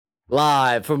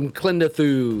Live from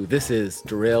Clendathu, this is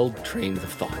Derailed Trains of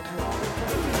Thought.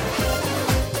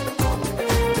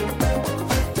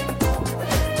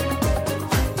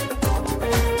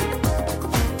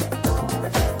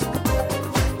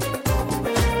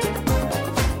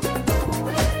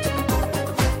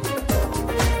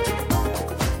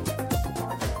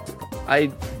 I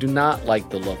do not like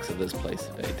the looks of this place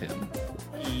today, Tim.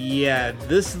 Yeah,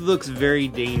 this looks very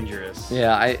dangerous.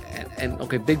 Yeah,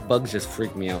 okay, big bugs just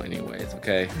freak me out anyways,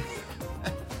 okay?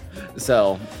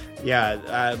 So...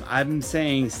 Yeah, I'm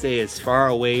saying stay as far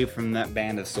away from that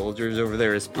band of soldiers over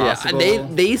there as possible. Yeah,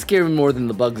 they scare me more than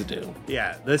the bugs do.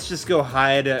 Yeah, let's just go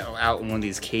hide out in one of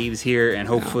these caves here, and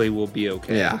hopefully we'll be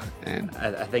okay. Yeah, and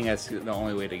I think that's the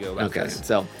only way to go about this. Okay,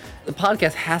 so the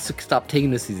podcast has to stop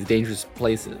taking us to these dangerous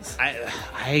places.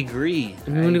 I agree.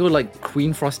 I mean, we want to go to, like,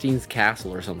 Queen Frostine's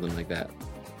castle or something like that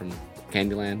from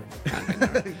Candyland.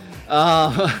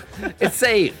 It's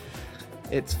safe.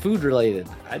 It's food related.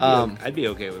 I'd be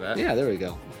okay with that. Yeah, there we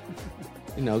go.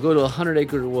 Go to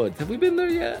 100-acre woods. Have we been there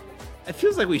yet? It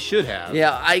feels like we should have.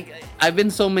 Yeah, I've been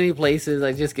so many places.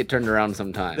 I just get turned around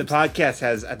sometimes. The podcast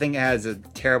has a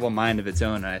terrible mind of its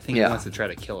own, and I think it wants to try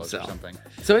to kill us or something.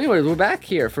 So, anyways, we're back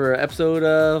here for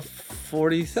episode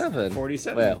 47.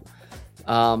 47. Well,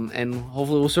 and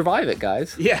hopefully we'll survive it,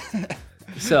 guys. Yeah.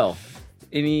 So,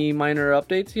 any minor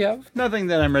updates you have? Nothing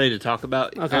that I'm ready to talk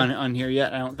about on here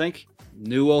yet, I don't think.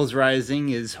 New World's Rising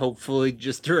is hopefully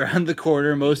just around the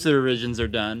corner. Most of the revisions are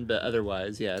done, but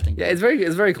otherwise, yeah, I think. Yeah, it's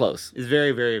very close. It's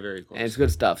very, very, very close. And it's good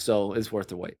stuff, so it's worth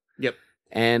the wait. Yep.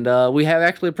 And we have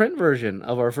actually a print version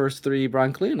of our first 3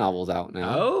 Brian Clea novels out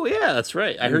now. Oh, yeah, that's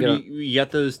right. I heard you got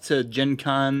those to Gen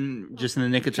Con just in the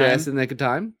nick of time. Just in the nick of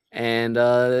time. And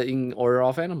you can order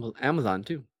off Amazon,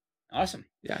 too. Awesome.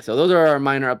 Yeah, so those are our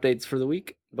minor updates for the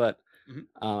week, but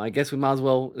I guess we might as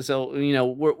well. So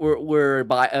we're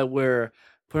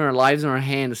putting our lives in our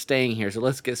hands, staying here. So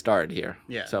let's get started here.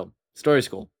 Yeah. So story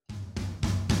school.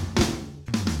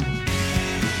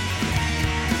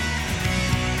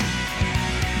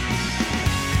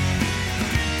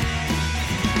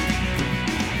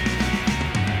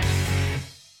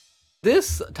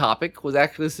 This topic was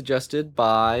actually suggested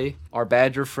by our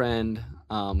badger friend,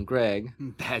 Greg.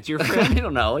 Badger friend? I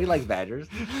don't know. He likes badgers.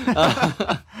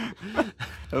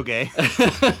 Okay.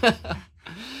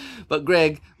 But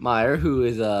Greg Meyer, who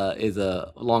is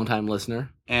a longtime listener.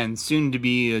 And soon to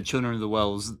be a Children of the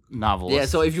Wells novelist. Yeah,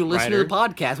 so if you listen to the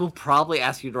podcast, we'll probably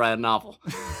ask you to write a novel.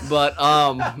 But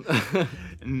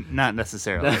not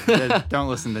necessarily. Don't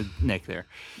listen to Nick there.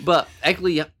 But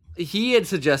actually, he had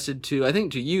suggested to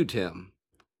you, Tim,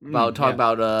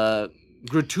 about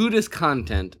gratuitous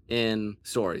content in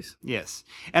stories. Yes.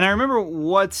 And I remember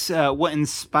what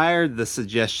inspired the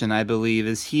suggestion, I believe,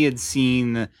 is he had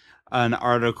seen an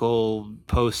article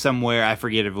post somewhere, I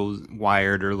forget if it was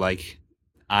Wired or like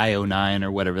IO9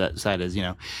 or whatever that site is,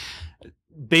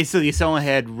 Basically, someone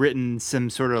had written some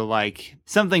sort of like,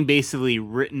 something basically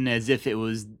written as if it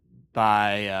was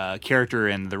by a character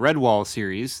in the Redwall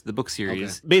series, the book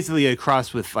series, basically a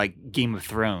cross with like Game of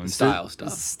Thrones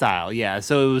style, yeah.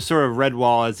 So it was sort of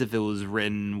Redwall as if it was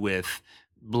written with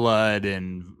blood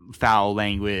and foul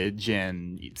language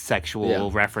and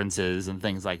sexual references and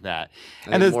things like that.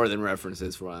 And there's more than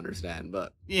references, from what I understand,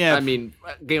 but yeah, I mean,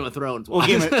 Game of Thrones. Well,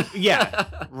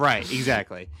 right,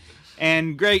 exactly.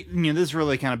 And Greg, this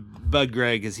really kind of bugged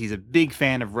Greg because he's a big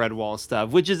fan of Redwall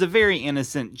stuff, which is a very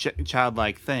innocent,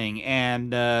 childlike thing,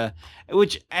 and I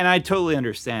totally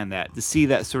understand that. To see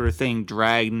that sort of thing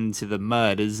dragged into the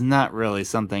mud is not really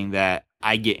something that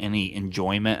I get any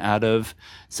enjoyment out of.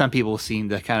 Some people seem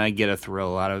to kind of get a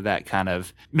thrill out of that kind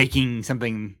of making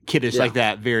something kiddish like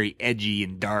that very edgy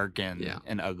and dark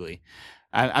and ugly.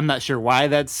 I'm not sure why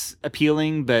that's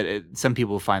appealing, but some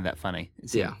people find that funny.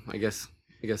 Yeah, I guess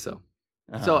so.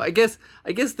 So I guess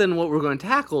then what we're going to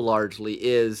tackle largely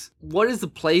is what is the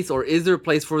place, or is there a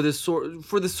place for this sort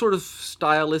of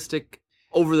stylistic,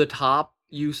 over the top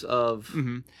use of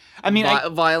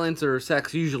violence or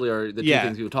sex? Usually are the two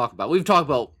things we would talk about. We've talked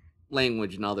about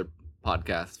language in other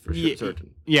podcasts for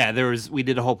certain. Yeah, we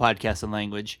did a whole podcast on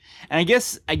language, and I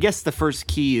guess the first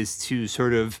key is to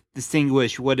sort of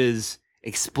distinguish what is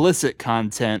explicit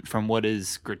content from what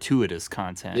is gratuitous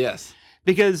content. Yes,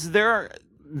 because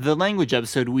the language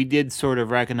episode, we did sort of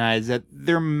recognize that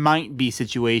there might be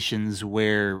situations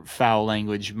where foul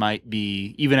language might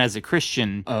be, even as a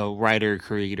Christian writer,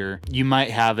 creator, you might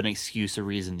have an excuse or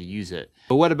reason to use it.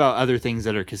 But what about other things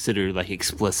that are considered like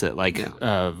explicit, like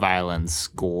violence,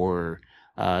 gore,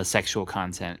 sexual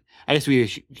content? I guess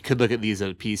we could look at these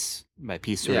as a piece by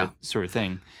piece sort of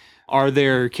thing. Are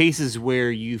there cases where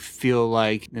you feel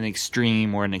like an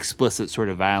extreme or an explicit sort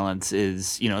of violence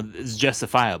is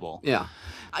justifiable? Yeah.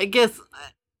 I guess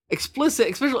explicit,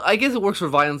 especially, I guess it works for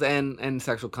violence and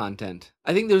sexual content.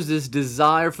 I think there's this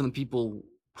desire from the people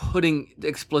putting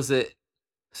explicit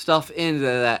stuff into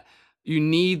that. You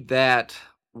need that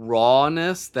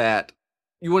rawness, that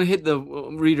you want to hit the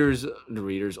readers,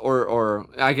 or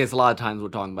I guess a lot of times we're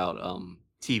talking about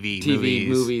TV,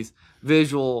 movies,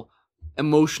 visual,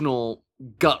 emotional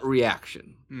gut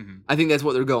reaction. Mm-hmm. I think that's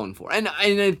what they're going for, and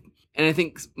I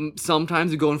think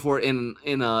sometimes they're going for it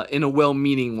in a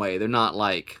well-meaning way. They're not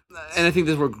like, and I think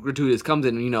this is where gratuitous comes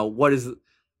in. What is,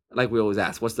 like we always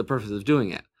ask, what's the purpose of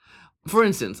doing it? For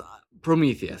instance,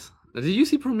 Prometheus. Did you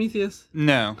see Prometheus?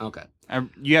 No. Okay.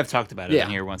 You have talked about it in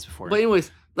here once before. But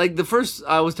anyways, like the first,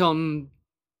 I was telling,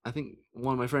 I think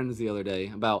one of my friends the other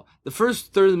day about the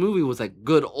first third of the movie was like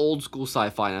good old school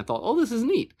sci-fi, and I thought, oh, this is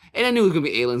neat. And I knew it was gonna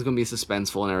be aliens, gonna be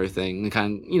suspenseful and everything, and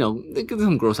kind of, there's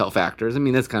some gross out factors. I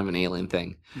mean, that's kind of an alien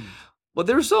thing. But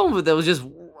there was some of it that was just,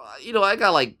 I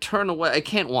got like turned away. I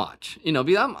can't watch,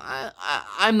 because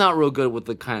I'm not real good with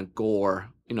the kind of gore,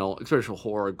 especially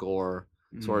horror gore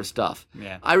sort of stuff.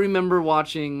 Yeah. I remember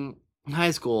watching in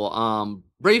high school,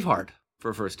 Braveheart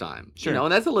for the first time. Sure.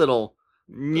 And that's a little,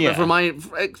 yeah, for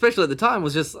especially at the time,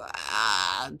 was just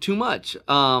too much.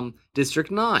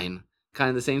 District 9, kind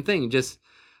of the same thing. Just,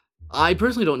 I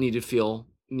personally don't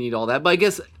need all that, but I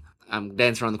guess I'm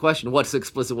dancing around the question: what's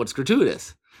explicit, what's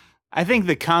gratuitous? I think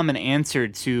the common answer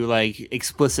to like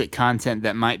explicit content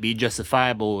that might be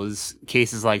justifiable is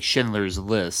cases like Schindler's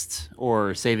List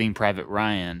or Saving Private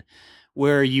Ryan,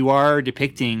 where you are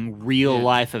depicting real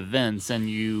life events, and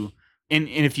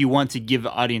if you want to give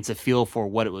the audience a feel for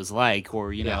what it was like,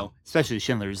 or especially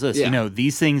Schindler's List,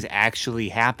 these things actually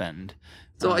happened.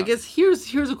 So I guess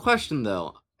here's a question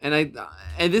though, and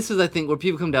this is, I think, where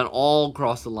people come down all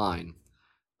across the line.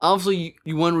 Obviously,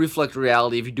 you want to reflect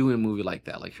reality if you're doing a movie like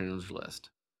that, like Schindler's List.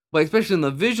 But especially in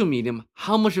the visual medium,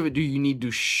 how much of it do you need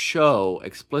to show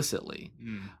explicitly?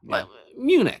 Like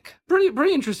Munich,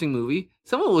 pretty interesting movie.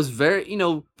 Some of it was very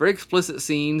explicit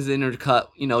scenes intercut,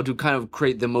 to kind of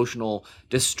create the emotional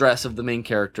distress of the main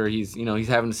character. He's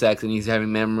having sex and he's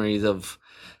having memories of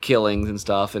killings and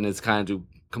stuff, and it's kind of to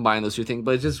combine those two things.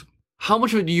 But it's just, how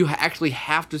much of it do you actually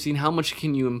have to see, and how much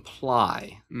can you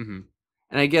imply? Mm-hmm.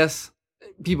 And I guess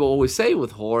people always say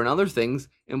with horror and other things,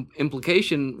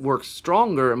 implication works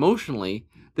stronger emotionally.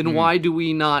 Then why does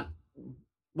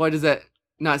that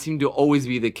not seem to always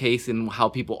be the case in how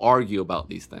people argue about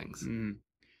these things?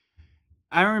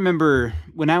 I remember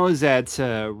when I was at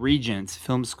Regent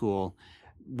Film School,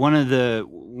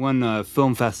 one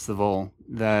film festival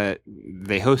that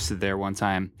they hosted there one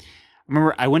time. I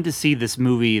remember I went to see this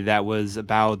movie that was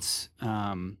about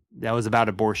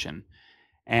abortion.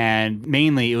 And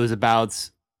mainly it was about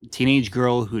a teenage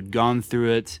girl who'd gone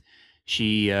through it.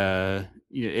 She,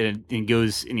 it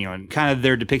goes, and kind of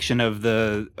their depiction of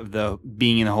the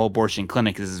being in the whole abortion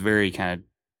clinic is very kind of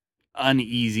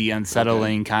uneasy,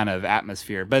 unsettling kind of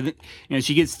atmosphere. But,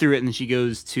 she gets through it, and then she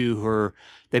goes to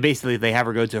they have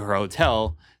her go to her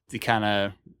hotel to kind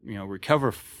of,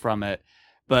 recover from it.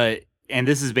 And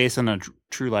this is based on a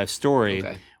true life story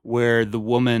where the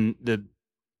woman,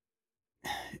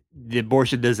 the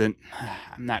abortion doesn't,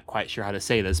 I'm not quite sure how to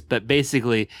say this, but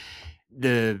basically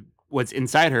what's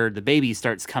inside her, the baby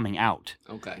starts coming out.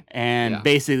 Okay. And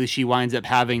basically she winds up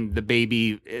having the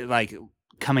baby like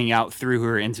coming out through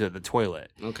her into the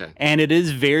toilet. Okay. And it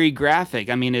is very graphic.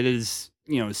 I mean, it is,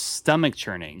 stomach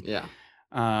churning. Yeah.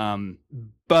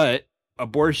 But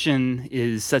abortion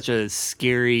is such a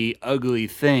scary, ugly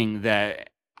thing that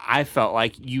I felt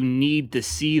like you need to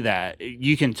see that.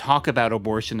 You can talk about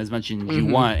abortion as much as you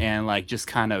want and like just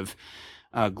kind of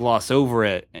gloss over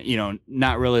it,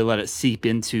 not really let it seep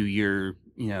into your,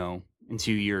 you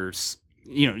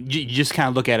just kind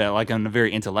of look at it like on a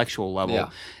very intellectual level. Yeah.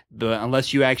 But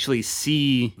unless you actually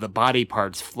see the body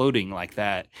parts floating like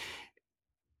that,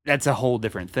 that's a whole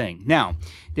different thing. Now,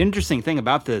 the interesting thing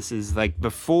about this is like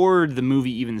before the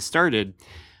movie even started,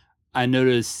 I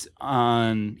noticed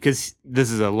because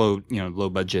this is a low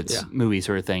budget movie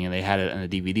sort of thing, and they had it on a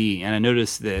DVD, and I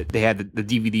noticed that they had the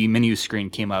DVD menu screen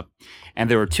came up, and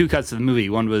there were two cuts of the movie.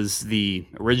 One was the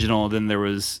original, then there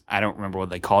was, I don't remember what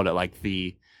they called it, like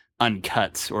the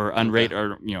uncut or unrated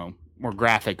or more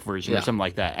graphic version or something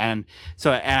like that. And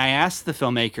so, and I asked the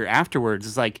filmmaker afterwards,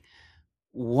 it's like,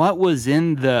 what was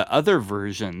in the other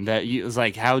version that it was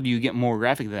like, how do you get more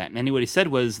graphic than that? And what he said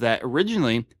was that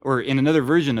originally, or in another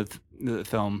version of the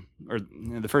film, or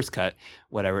the first cut,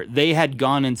 whatever, they had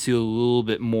gone into a little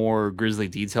bit more grisly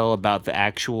detail about the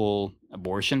actual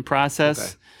abortion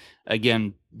process.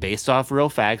 again, based off real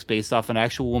facts, based off an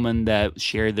actual woman that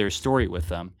shared their story with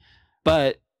them.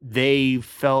 But they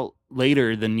felt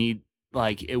later the need,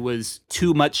 like it was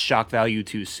too much shock value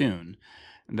too soon,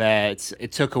 that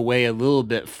it took away a little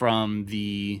bit from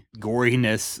the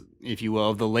goriness, if you will,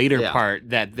 of the later part,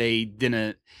 that they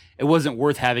didn't, it wasn't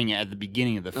worth having it at the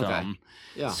beginning of the film. Okay.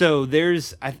 Yeah. So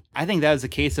I think that was a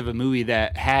case of a movie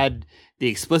that had the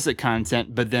explicit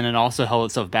content, but then it also held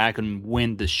itself back on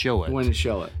when to show it. When to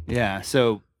show it. Yeah.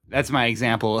 So that's my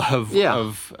example of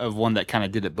one that kind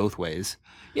of did it both ways.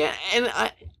 Yeah, and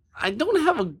I don't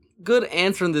have a good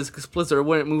answer on this explicit or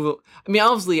when it moves. I mean,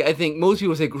 obviously, I think most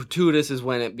people say gratuitous is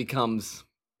when it becomes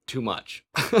too much.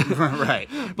 Right.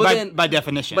 But by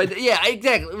definition. Yeah,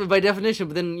 exactly. By definition.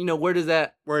 But then, where does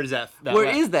that? Where is that? Where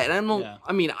is that?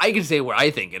 I mean, I can say where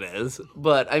I think it is,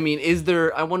 but I mean,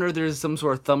 I wonder if there's some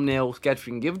sort of thumbnail sketch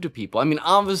we can give to people. I mean,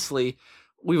 obviously,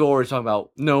 we've already talked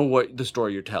about know what the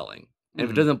story you're telling, and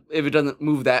if it doesn't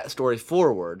move that story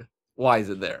forward, why is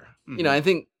it there? Mm-hmm. I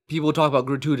think people talk about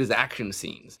gratuitous action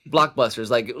scenes, blockbusters.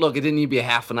 Like, look, it didn't need to be a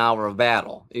half an hour of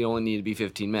battle. It only needed to be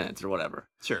 15 minutes or whatever.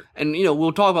 Sure. And,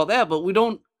 we'll talk about that, but we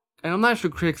don't, and I'm not sure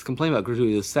critics complain about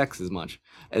gratuitous sex as much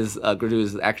as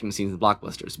gratuitous action scenes in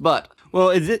blockbusters. But,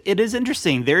 well, it is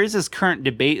interesting. There is this current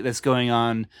debate that's going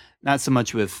on, not so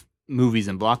much with movies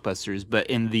and blockbusters, but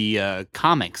in the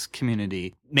comics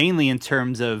community, mainly in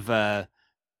terms of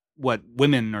what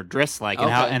women are dressed like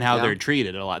and how they're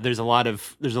treated a lot. There's a lot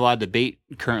of debate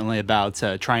currently about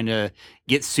trying to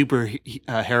get super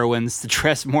heroines to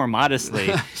dress more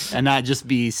modestly and not just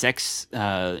be sex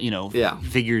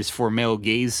figures for male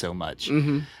gaze so much.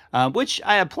 Mm-hmm. Which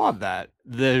I applaud that.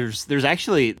 There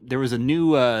was a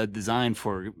new design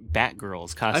for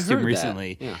Batgirl's costume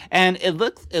recently, and it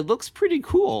looks pretty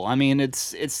cool. I mean,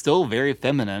 it's still very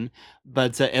feminine,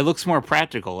 but it looks more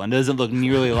practical and doesn't look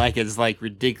nearly like it's like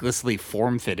ridiculously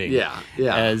form fitting.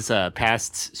 As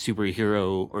past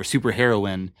superhero or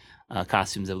superheroine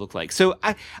costumes have looked like. So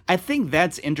I think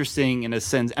that's interesting in a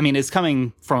sense. I mean, it's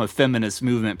coming from a feminist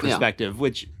movement perspective,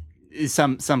 which is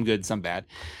some good, some bad,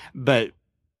 but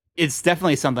it's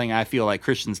definitely something I feel like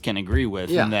Christians can agree with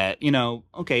in that,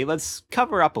 okay, let's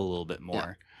cover up a little bit more.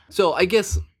 Yeah. So I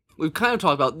guess we've kind of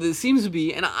talked about, this seems to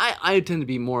be, and I tend to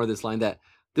be more of this line that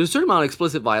there's a certain amount of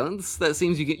explicit violence that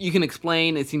seems you can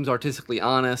explain, it seems artistically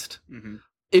honest. Mm-hmm.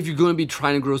 If you're going to be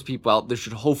trying to gross people out, there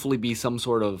should hopefully be some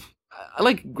sort of, I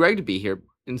like Greg to be here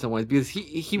in some ways because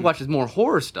he watches more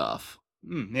horror stuff.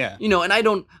 Yeah. And I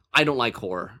don't like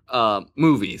horror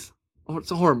movies.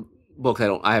 It's a horror books.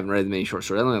 I haven't read many short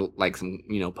stories. I only like some,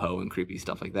 Poe and creepy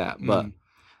stuff like that. But well,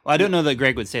 I don't know that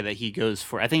Greg would say that he goes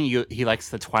for. I think he likes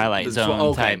the Twilight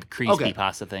Zone type creepy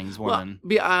pasta things more than.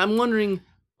 I'm wondering.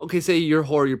 Okay, say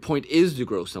your point is to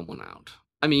gross someone out.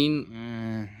 I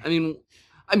mean,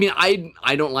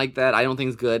 I don't like that. I don't think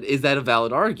it's good. Is that a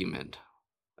valid argument?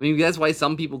 I mean, that's why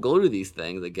some people go to these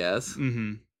things, I guess.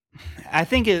 Mm-hmm. I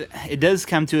think it does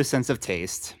come to a sense of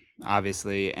taste,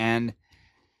 obviously, and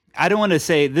I don't want to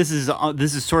say this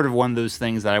is sort of one of those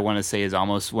things that I want to say is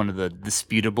almost one of the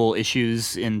disputable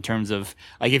issues in terms of,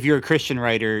 like, if you're a Christian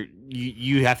writer,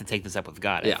 you have to take this up with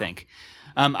God, I think.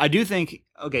 I do think,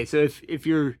 okay, so if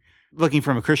you're looking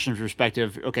from a Christian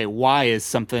perspective, okay, why is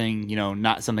something,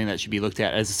 not something that should be looked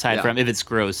at, as aside from if it's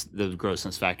gross, the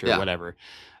grossness factor or whatever.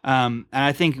 And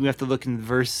I think we have to look in the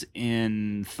verse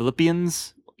in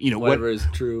Philippians, whatever is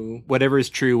true, whatever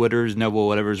is noble,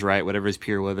 whatever is right, whatever is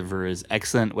pure, whatever is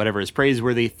excellent, whatever is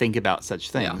praiseworthy, think about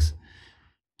such things.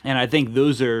 And I think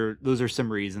those are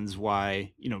some reasons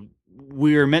why,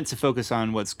 we are meant to focus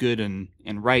on what's good and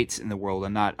right in the world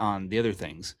and not on the other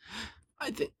things. I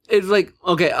think it's like,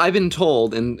 okay, I've been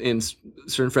told in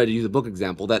certain Fred to use a book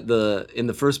example that in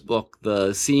the first book,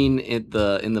 the scene in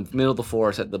the middle of the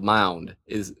forest at the mound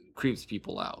creeps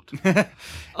people out.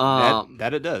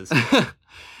 that it does.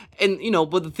 And,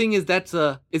 but the thing is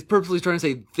it's purposely trying to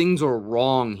say things are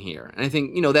wrong here. And I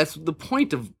think, that's the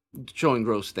point of showing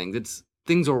gross things. It's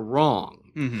things are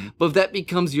wrong. Mm-hmm. But if that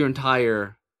becomes your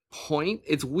entire point,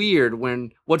 it's weird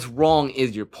when what's wrong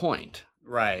is your point.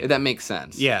 Right. If that makes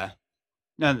sense. Yeah.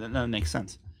 No, that makes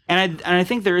sense. And I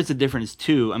think there is a difference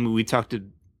too. I mean, we talked a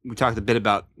bit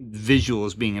about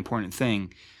visuals being an important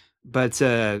thing, but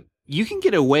you can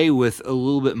get away with a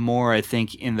little bit more, I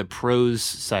think, in the prose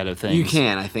side of things. You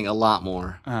can, I think, a lot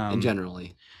more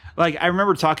generally. Like, I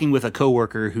remember talking with a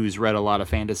coworker who's read a lot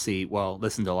of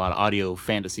listened to a lot of audio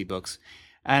fantasy books.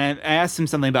 And I asked him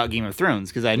something about Game of Thrones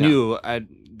because I knew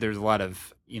there's a lot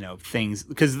of, things,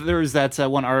 because there was that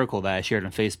one article that I shared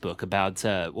on Facebook about,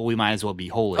 we might as well be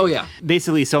holy. Oh, yeah.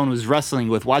 Basically, someone was wrestling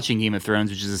with watching Game of Thrones,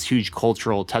 which is this huge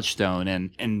cultural touchstone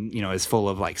and is full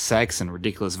of like sex and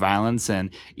ridiculous violence. And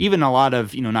even a lot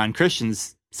of,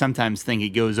 non-Christians sometimes think it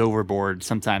goes overboard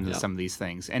sometimes in some of these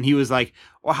things. And he was like,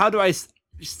 well, how do I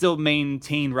still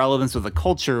maintain relevance with the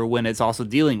culture when it's also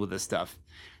dealing with this stuff?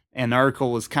 And the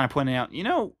article was kind of pointing out,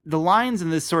 the lines in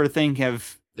this sort of thing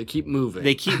They keep moving.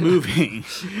 Maybe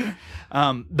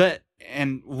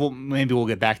we'll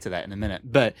get back to that in a minute.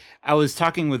 But I was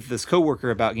talking with this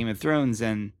coworker about Game of Thrones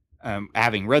and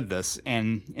having read this,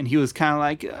 and he was kind of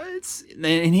like,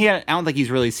 I don't think he's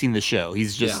really seen the show.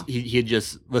 He's just he had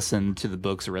just listened to the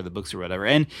books or read the books or whatever,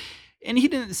 and he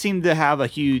didn't seem to have a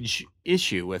huge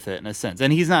issue with it in a sense.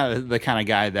 And he's not the kind of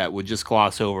guy that would just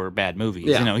gloss over bad movies.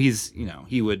 Yeah.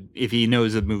 He would, if he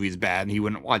knows a movie's bad, he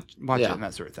wouldn't watch it and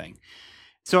that sort of thing.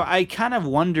 So I kind of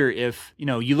wonder if,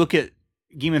 you look at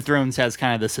Game of Thrones has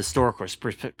kind of this historical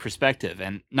perspective,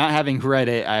 and not having read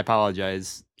it, I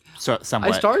apologize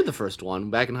somewhat. I started the first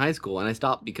one back in high school, and I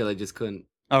stopped because I just couldn't.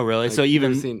 Oh, really? So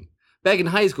even back in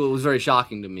high school, it was very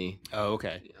shocking to me. Oh,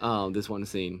 okay. This one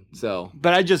scene. So,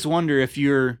 but I just wonder if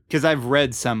because I've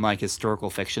read some like historical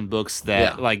fiction books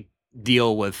that like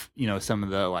deal with some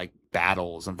of the like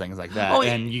battles and things like that,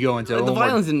 and you go into the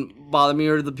violence didn't bother me,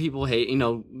 or the people hate,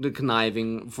 the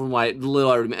conniving. From the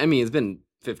little I mean, it's been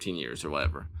 15 years or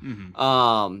whatever.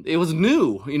 Mm-hmm. It was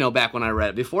new, back when I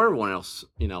read it, before everyone else,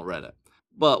 read it.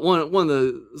 But one of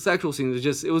the sexual scenes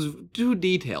was it was too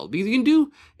detailed, because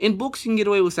in books you can get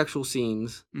away with sexual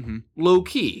scenes low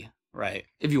key, right?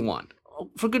 If you want.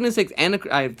 For goodness sakes,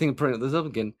 I think I'm putting this up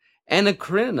again. Anna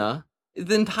Karenina,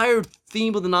 the entire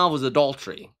theme of the novel is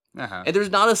adultery. Uh-huh. And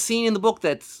there's not a scene in the book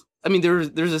that's... I mean,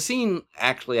 there's a scene,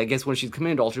 actually, I guess, when she's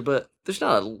committing adultery, but there's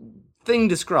not a thing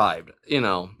described,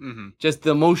 just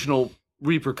the emotional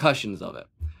repercussions of it.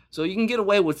 So you can get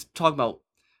away with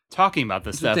talking about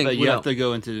this stuff, but you have to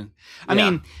go into... I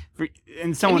mean,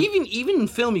 and even in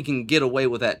film, you can get away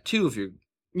with that, too, if you're...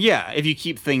 Yeah, if you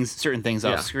keep certain things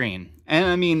off screen. And,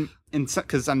 I mean,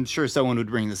 because I'm sure someone would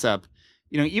bring this up,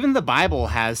 even the Bible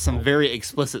has some very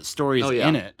explicit stories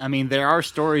in it. I mean, there are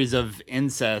stories of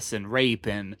incest and rape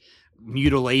and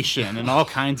mutilation and all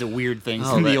kinds of weird things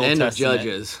in the Old end Testament. Of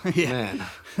Judges, man.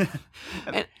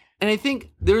 and I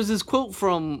think there's this quote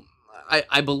from,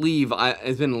 I believe,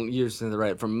 it's been years since I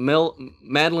read it, from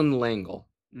Madeleine L'Engle.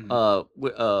 Wrinkle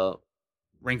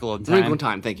in Time. Wrinkle in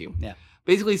Time, thank you. Yeah.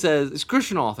 Basically says, it's a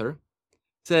Christian author,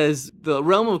 says the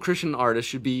realm of a Christian artist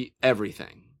should be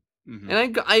everything. Mm-hmm.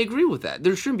 And I agree with that.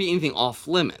 There shouldn't be anything off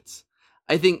limits.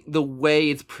 I think the way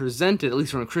it's presented, at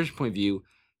least from a Christian point of view,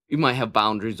 you might have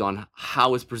boundaries on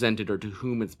how it's presented or to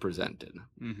whom it's presented.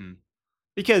 Mm-hmm.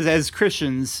 Because as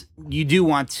Christians, you do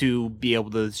want to be able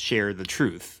to share the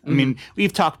truth. Mm-hmm. I mean,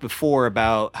 we've talked before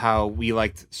about how we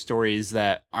liked stories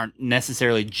that aren't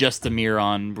necessarily just a mirror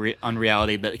on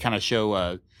reality, but kind of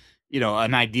show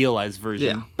an idealized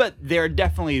version. Yeah. But there are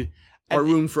definitely... Or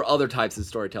room for other types of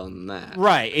storytelling than that.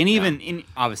 Right. And even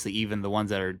obviously even the ones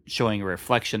that are showing a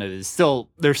reflection of it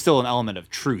there's still an element of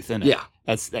truth in it. Yeah.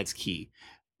 That's key.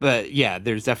 But yeah,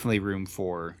 there's definitely room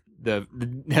for that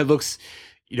looks,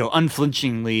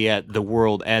 unflinchingly at the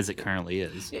world as it currently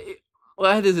is.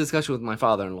 Well, I had this discussion with my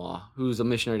father-in-law, who's a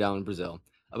missionary down in Brazil,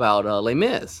 about Les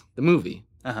Mis, the movie.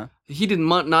 Uh-huh. He did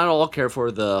not at all care for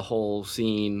the whole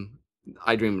scene,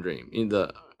 I Dream a Dream,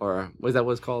 or what is that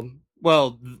what it's called?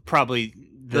 Well, probably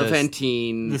the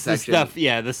Fantine section.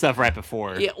 The stuff right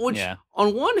before. Yeah, which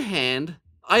on one hand,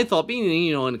 I thought being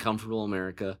in a comfortable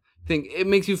America, it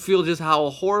makes you feel just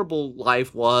how horrible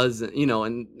life was,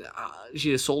 and she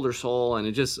just sold her soul, and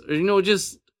it just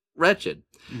wretched.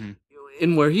 Mm-hmm.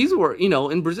 And where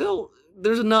in Brazil,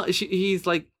 there's enough. He's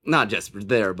like not just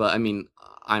there, but I mean,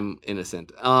 I'm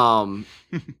innocent.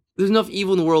 There's enough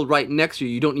evil in the world right next to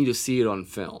you. You don't need to see it on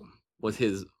film. Was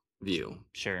his view?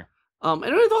 Sure. And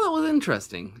I thought that was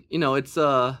interesting. It's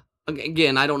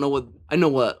again, I know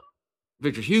what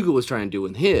Victor Hugo was trying to do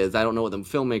in his. I don't know what the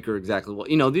filmmaker exactly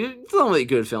it's not really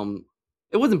good film.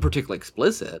 It wasn't particularly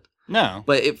explicit. No,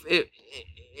 but it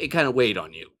kind of weighed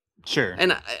on you. Sure.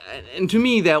 And to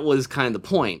me that was kind of the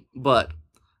point. But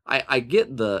I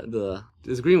get the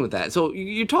disagreeing with that. So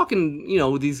you're talking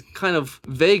these kind of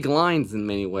vague lines in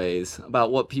many ways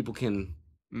about what people can.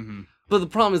 Mm-hmm. But the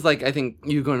problem is I think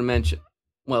you're going to mention.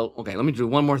 Well, okay, let me do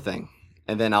one more thing,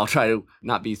 and then I'll try to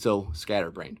not be so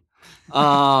scatterbrained.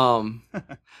 I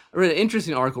read an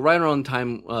interesting article right around the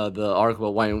time the article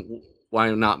about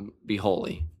why not be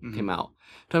holy came out.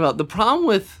 Talking about the problem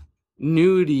with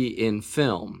nudity in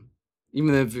film,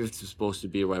 even if it's supposed to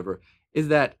be or whatever, is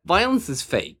that violence is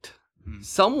faked.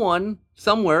 Someone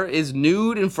somewhere is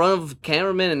nude in front of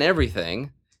cameramen and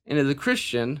everything, and as a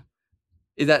Christian,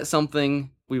 is that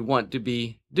something we want to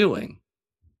be doing?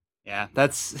 Yeah,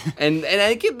 that's and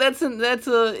I get that's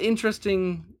a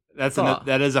interesting thought.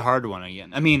 that is a hard one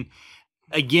again. I mean,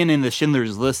 again, in the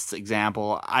Schindler's List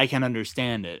example, I can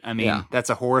understand it. I mean, that's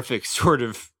a horrific sort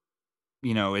of,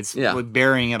 it's like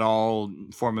burying it all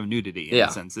form of nudity in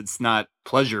a sense. It's not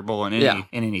pleasurable in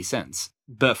any sense.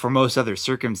 But for most other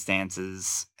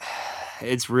circumstances,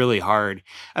 it's really hard.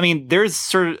 I mean, there's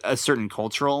sort of a certain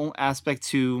cultural aspect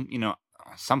to,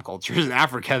 some cultures in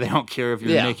Africa, they don't care if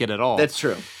you're naked at all. That's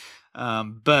true.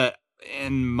 But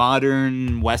in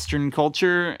modern Western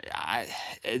culture,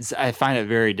 I find it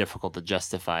very difficult to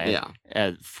justify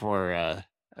it for a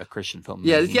Christian film.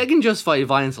 Yeah, I can justify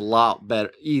violence a lot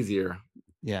better, easier.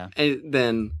 Yeah,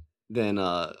 than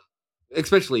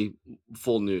especially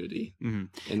full nudity in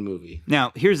a movie.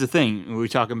 Now, here's the thing: we're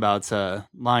talking about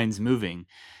lines moving.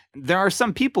 There are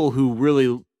some people who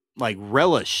really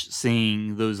relish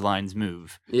seeing those lines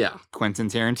move. Yeah. Quentin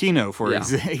Tarantino, for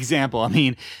example. I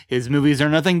mean, his movies are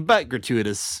nothing but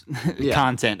gratuitous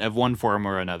content of one form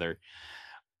or another.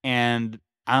 And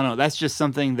I don't know, that's just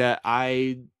something that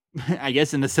I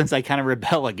guess in a sense I kind of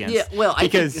rebel against. Yeah, well,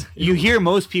 because you hear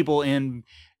most people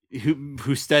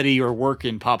who study or work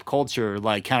in pop culture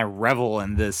kind of revel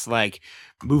in this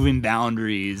moving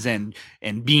boundaries and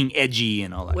being edgy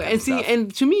and all that kind of stuff.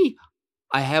 And to me,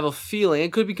 I have a feeling,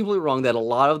 it could be completely wrong, that a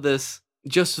lot of this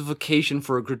justification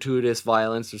for gratuitous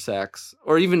violence or sex,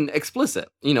 or even explicit,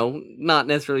 not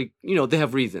necessarily, they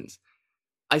have reasons.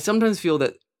 I sometimes feel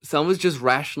that some is just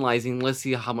rationalizing, let's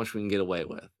see how much we can get away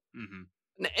with.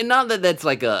 Mm-hmm. And not that that's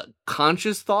a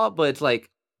conscious thought, but it's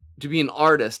to be an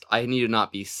artist, I need to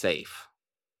not be safe.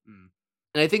 Mm.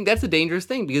 And I think that's a dangerous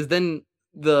thing, because then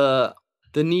the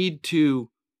need to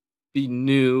be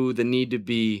new, the need to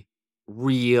be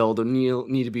real, the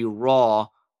need to be raw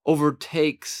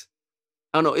overtakes,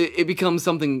 I don't know, it becomes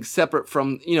something separate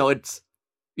from, you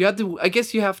have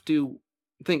to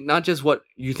think not just what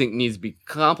you think needs to be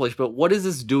accomplished, but what is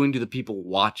this doing to the people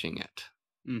watching it?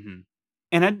 Mm-hmm.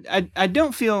 And I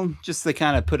don't feel, just to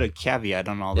kind of put a caveat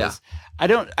on all this, I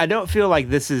don't feel like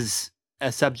this is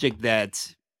a subject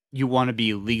that you want to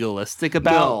be legalistic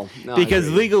about. No,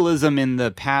 because legalism in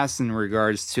the past in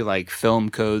regards to film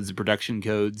codes, production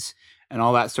codes, and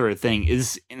all that sort of thing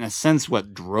is in a sense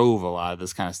what drove a lot of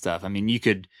this kind of stuff. I mean, you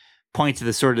could point to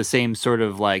the same sort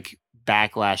of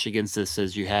backlash against this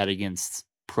as you had against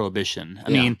prohibition. I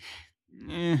mean,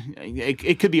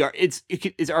 it could be,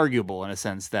 it's arguable in a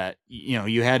sense that,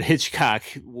 you had Hitchcock,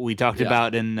 we talked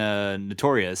about in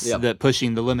Notorious, that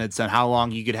pushing the limits on how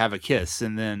long you could have a kiss.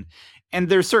 And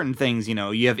there's certain things,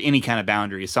 you have any kind of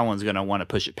boundary, someone's going to want to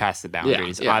push it past the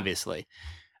boundaries, obviously.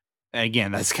 And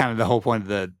again, that's kind of the whole point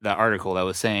of the article that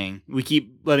was saying, we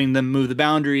keep letting them move the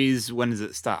boundaries. When does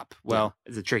it stop? Well,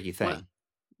 it's a tricky thing. Well,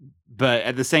 but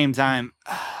at the same time,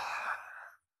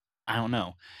 I don't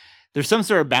know. There's some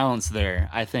sort of balance there,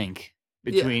 I think,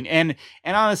 between and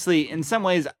honestly, in some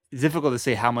ways, it's difficult to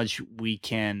say how much we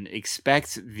can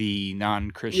expect the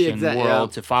non-Christian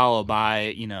world to follow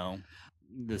by,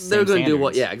 the same they're going to do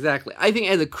standards. exactly. I think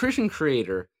as a Christian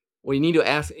creator, what you need to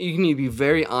ask, you need to be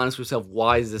very honest with yourself.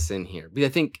 Why is this in here? Because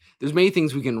I think there's many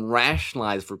things we can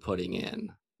rationalize for putting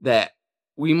in that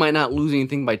we might not lose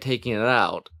anything by taking it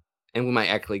out, and we might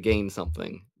actually gain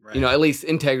something. Right. At least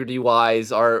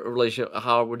integrity-wise, our relationship,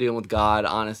 how we're dealing with God,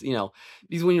 honest,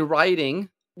 because when you're writing,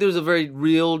 there's a very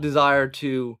real desire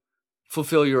to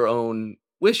fulfill your own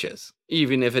wishes,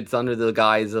 even if it's under the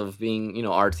guise of being,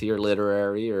 artsy or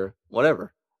literary or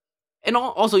whatever. And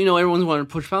also, everyone's wanting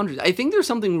to push boundaries. I think there's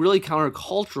something really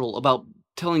countercultural about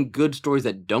telling good stories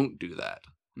that don't do that.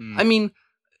 Mm. I mean,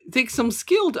 it takes some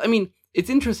skill. It's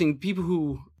interesting, people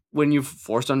who, when you're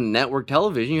forced on network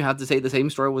television, you have to say the same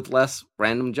story with less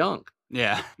random junk.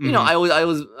 Yeah.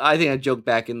 Mm-hmm. I think I joked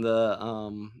back in the,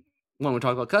 when we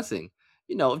talk about cussing,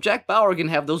 if Jack Bauer can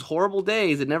have those horrible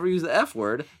days and never use the F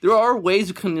word, there are ways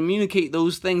to communicate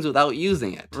those things without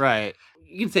using it. Right.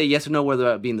 You can say yes or no whether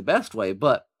that being the best way,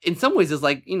 but in some ways it's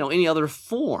any other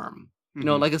form,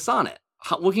 like a sonnet.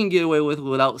 What can you get away with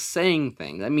without saying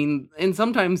things? I mean, and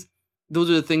sometimes those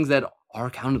are the things that are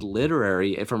counted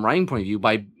literary from writing point of view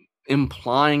by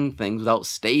implying things without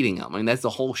stating them. I mean, that's the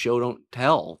whole show don't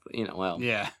tell,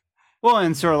 Yeah. Well,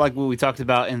 and sort of like what we talked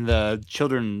about in the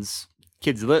children's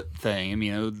kids lit thing. I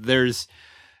mean,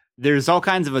 there's all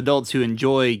kinds of adults who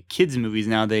enjoy kids movies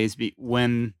nowadays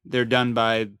when they're done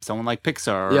by someone like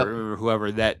Pixar or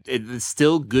whoever, that it's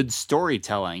still good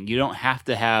storytelling. You don't have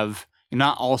to have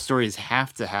not all stories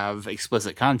have to have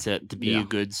explicit content to be Yeah. a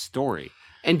good story.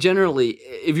 And generally,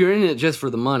 if you're in it just for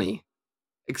the money,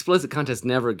 explicit content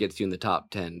never gets you in the top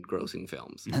 10 grossing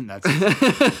films. And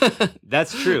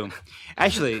that's true.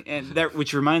 Actually, and that,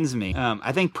 which reminds me,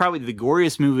 I think probably the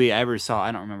goriest movie I ever saw,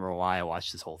 I don't remember why I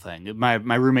watched this whole thing. My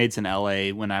roommates in LA,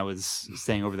 when I was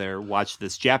staying over there, watched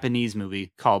this Japanese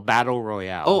movie called Battle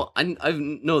Royale. Oh, I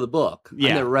know the book.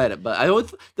 Yeah. I never read it, but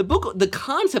the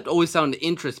concept always sounded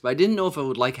interesting, but I didn't know if I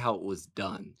would like how it was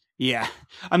done. Yeah.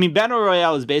 I mean, Battle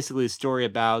Royale is basically a story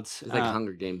about... It's like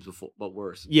Hunger Games, before, but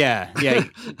worse. Yeah,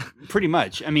 pretty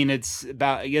much. I mean, it's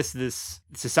about, I guess, this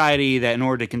society that in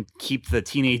order to keep the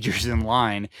teenagers in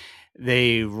line,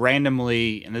 they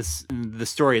randomly, and the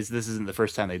story is, this isn't the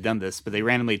first time they've done this, but they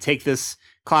randomly take this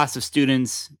class of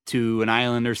students to an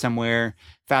island or somewhere,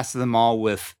 fasten them all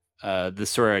with this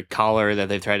sort of collar that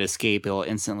they've tried to escape. It'll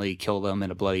instantly kill them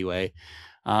in a bloody way.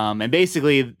 And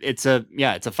basically it's a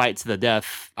fight to the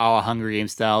death, a la Hunger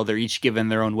Games style. They're each given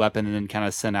their own weapon and then kind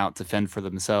of sent out to fend for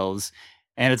themselves.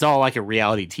 And it's all like a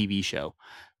reality TV show.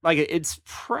 Like, it's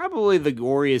probably the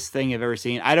goriest thing I've ever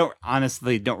seen. I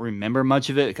honestly don't remember much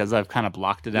of it because I've kind of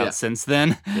blocked it out since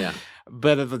then. Yeah.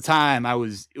 But at the time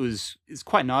it's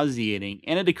quite nauseating.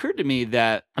 And it occurred to me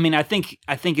that, I mean, I think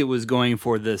it was going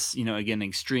for this, again,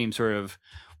 extreme sort of,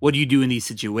 what do you do in these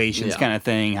situations kind of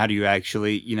thing? How do you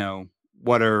actually,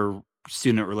 what are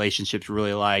student relationships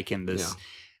really like, and this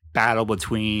battle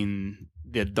between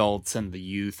the adults and the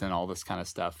youth and all this kind of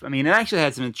stuff. I mean, it actually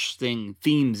had some interesting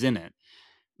themes in it,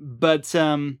 but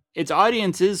its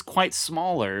audience is quite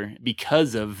smaller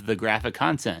because of the graphic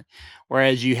content.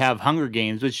 Whereas you have Hunger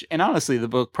Games, which, and honestly, the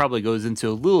book probably goes into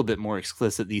a little bit more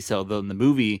explicit detail than the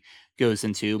movie goes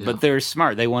into, but they're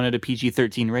smart. They wanted a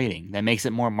PG-13 rating that makes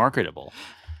it more marketable.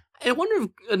 I wonder if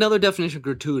another definition of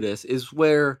gratuitous is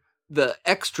where the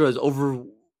extras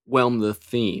overwhelm the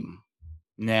theme.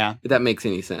 Yeah. If that makes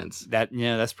any sense.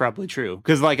 That's probably true.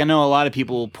 Because, I know a lot of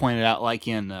people pointed out,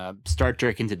 in Star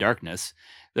Trek Into Darkness,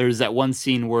 there's that one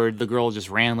scene where the girl just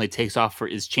randomly takes off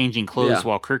is changing clothes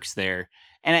while Kirk's there.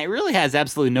 And it really has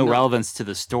absolutely no relevance to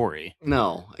the story.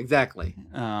 No, exactly.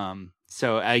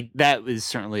 So that was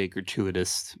certainly a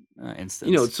gratuitous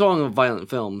instance. Song of violent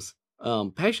films.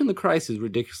 Passion of the Christ is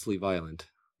ridiculously violent.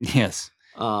 Yes.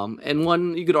 And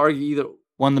one, you could argue either...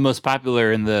 One of the most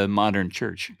popular in the modern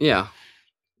church. Yeah.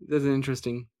 That's an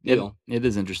interesting deal. It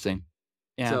is interesting.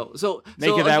 Yeah. So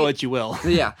Make of that what you will.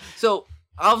 Yeah. So,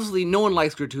 obviously, no one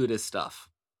likes gratuitous stuff.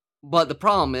 But the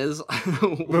problem is,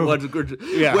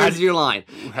 where's your line?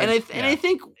 And I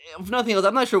think, if nothing else,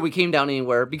 I'm not sure we came down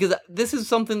anywhere, because this is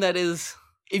something that is,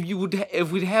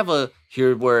 if we'd have a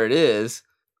here where it is,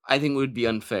 I think it would be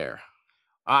unfair.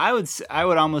 I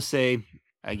would almost say,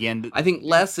 again, I think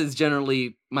less is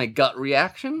generally my gut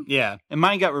reaction. Yeah, and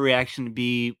my gut reaction would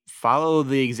be follow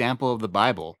the example of the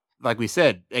Bible. Like we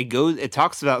said, it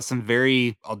talks about some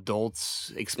very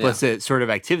adult, explicit sort of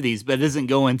activities, but it doesn't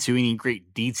go into any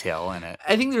great detail in it.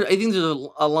 I think there's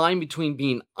a line between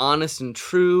being honest and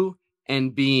true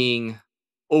and being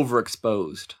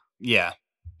overexposed. Yeah.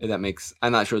 If that makes,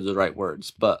 I'm not sure the right words,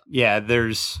 but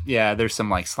there's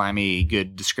some slimy,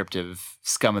 good, descriptive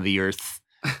scum of the earth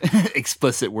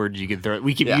explicit words you could throw.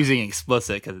 We keep using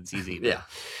explicit because it's easy.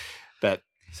 But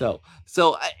so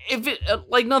if it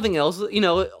like nothing else,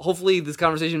 hopefully this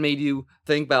conversation made you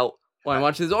think about why I'm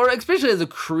watching this, or especially as a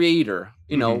creator,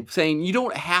 saying you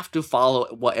don't have to follow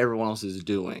what everyone else is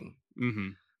doing,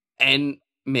 and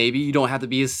maybe you don't have to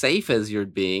be as safe as you're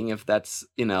being if that's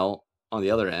on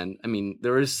the other end. I mean,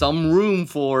 there is some room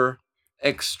for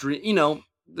extreme.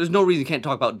 There's no reason you can't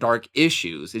talk about dark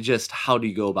issues. It's just how do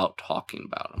you go about talking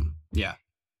about them? Yeah.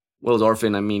 Will's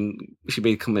orphan. I mean, she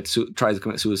basically tries to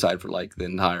commit suicide for the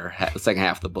entire second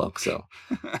half of the book. So,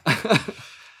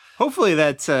 hopefully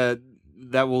that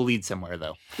will lead somewhere,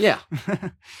 though. Yeah,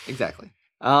 exactly.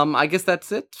 I guess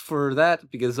that's it for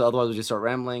that, because otherwise we'll just start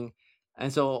rambling.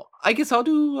 And so I guess I'll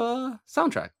do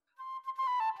soundtrack.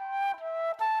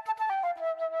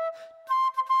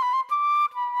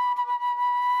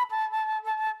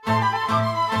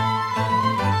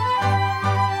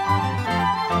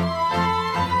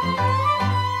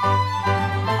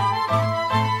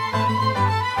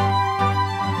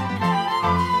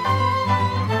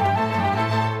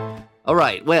 All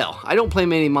right, well, I don't play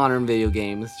many modern video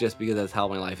games just because that's how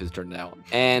my life has turned out.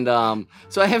 And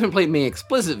so I haven't played many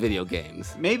explicit video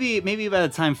games. Maybe by the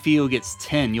time Theo gets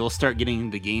 10, you'll start getting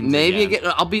the games Maybe again.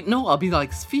 I'll be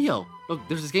like, Theo, look,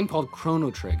 there's this game called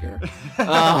Chrono Trigger.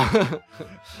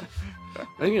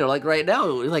 Like right now,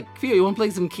 like, Theo, you want to play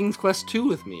some King's Quest 2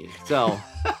 with me? So,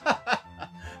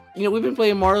 we've been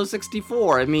playing Mario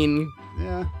 64. I mean,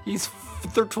 Yeah. He's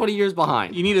 20 years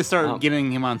behind. You need to start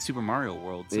getting him on Super Mario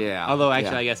World. So. Yeah. Although,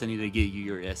 actually, I guess I need to get you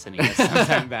your SNES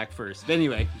sometime back first. But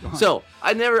anyway. So,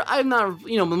 I'm not,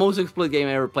 the most explicit game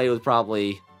I ever played was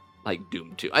probably, like,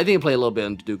 Doom 2. I think I played a little bit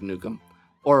on Duke Nukem.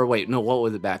 Or, wait, no, what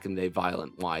was it back in the day,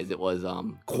 violent-wise? It was,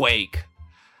 Quake.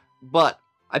 But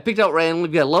I picked out randomly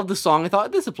because I love the song. I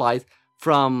thought this applies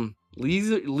from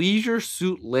Leisure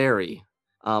Suit Larry.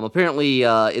 Apparently,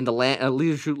 in the land,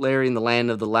 Leisure Suit Larry in the land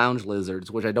of the lounge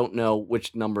lizards, which I don't know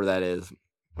which number that is.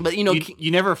 But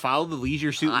you never followed the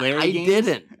Leisure Suit Larry games? I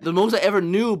didn't. The most I ever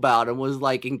knew about him was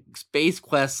like in Space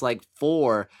Quest like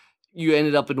 4. You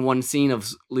ended up in one scene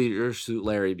of Leisure Suit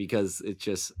Larry because it's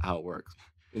just how it works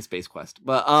in Space Quest.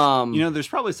 But there's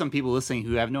probably some people listening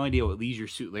who have no idea what Leisure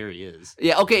Suit Larry is.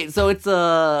 Yeah. Okay. So it's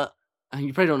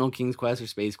you probably don't know King's Quest or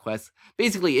Space Quest.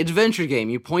 Basically, it's an adventure game.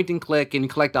 You point and click, and you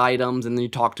collect items, and then you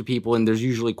talk to people, and there's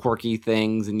usually quirky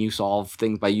things, and you solve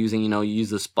things by using, you use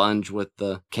the sponge with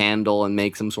the candle and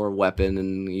make some sort of weapon,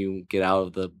 and you get out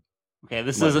of the... Okay,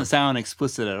 this doesn't sound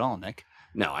explicit at all, Nick.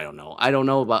 No, I don't know. I don't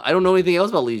know anything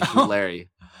else about Leisure Suit Larry.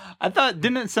 I thought,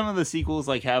 didn't some of the sequels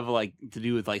have to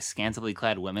do with scantily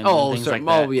clad women? Oh, and things like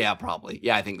that? Oh, yeah, probably.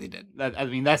 Yeah, I think they did.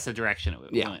 That's the direction it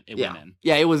went in.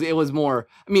 Yeah, it was more.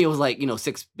 I mean, it was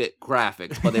 6-bit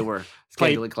graphics, but they were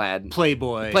scantily clad.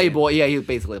 Playboy. Yeah, he was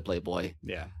basically a playboy.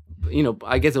 Yeah.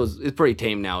 I guess it's pretty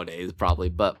tame nowadays, probably.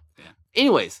 But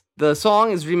anyways, the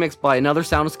song is remixed by another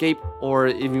Soundscape, or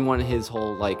if you want his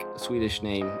whole Swedish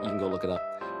name, you can go look it up.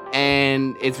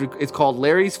 And it's called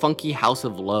Larry's Funky House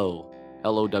of Low.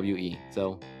 Lowe.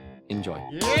 So, enjoy.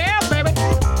 Yeah, baby.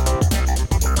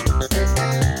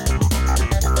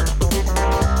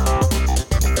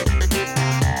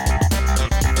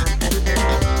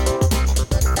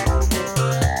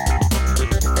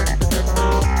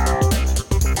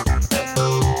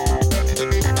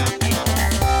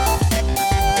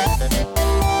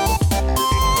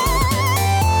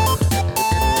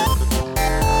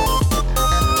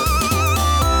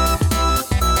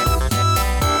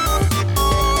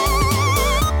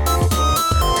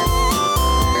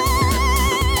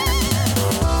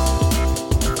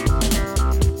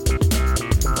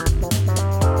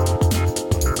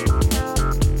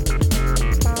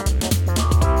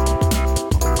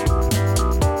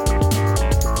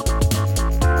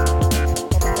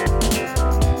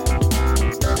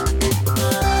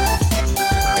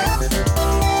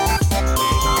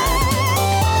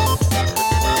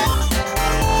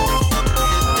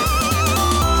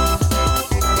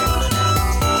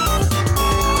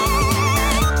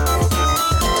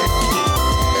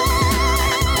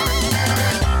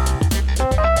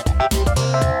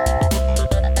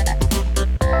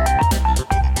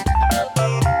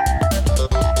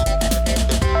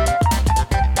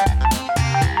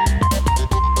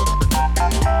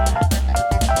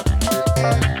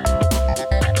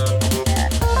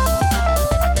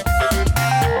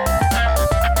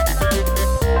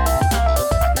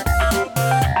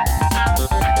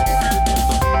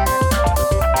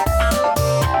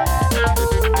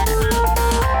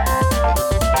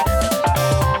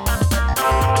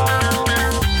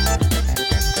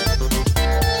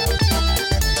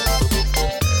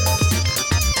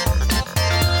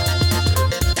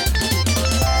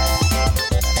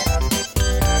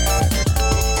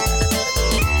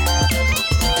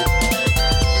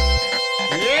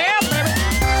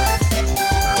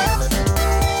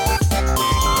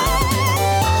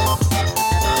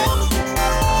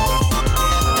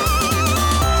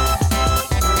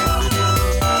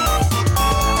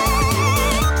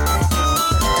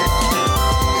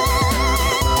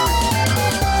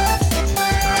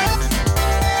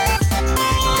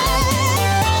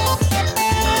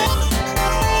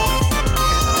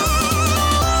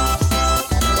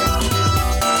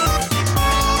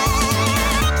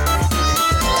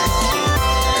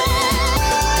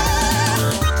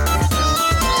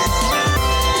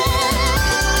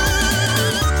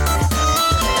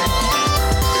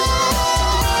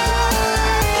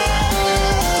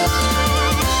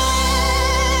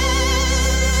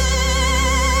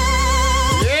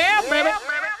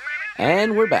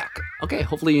 And we're back. Okay,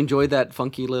 hopefully you enjoyed that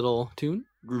funky little tune.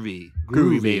 Groovy,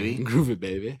 baby. Groovy,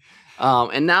 baby.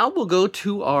 And now we'll go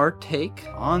to our take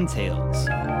on Tales.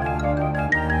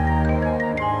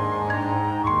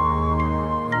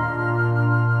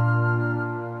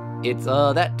 It's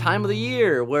that time of the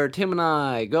year where Tim and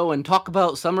I go and talk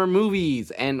about summer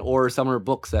movies or summer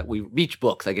books beach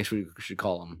books, I guess we should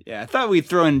call them. Yeah, I thought we'd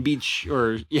throw in beach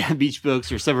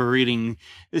books or summer reading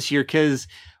this year because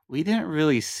We didn't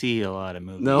really see a lot of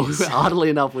movies. No, oddly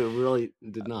enough, we really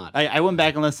did not. I went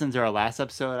back and listened to our last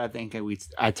episode. I think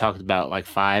I talked about like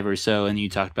 5 or so, and you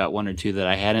talked about 1 or 2 that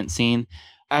I hadn't seen.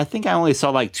 I think I only saw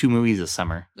like 2 movies this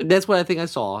summer. That's what I think I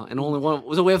saw, and only one.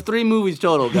 So we have 3 movies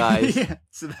total, guys. Yeah,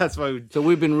 so that's why. So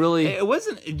we've been really.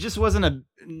 It just wasn't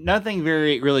nothing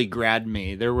really grabbed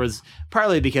me. There was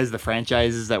partly because the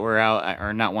franchises that were out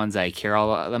are not ones I care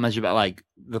all that much about, like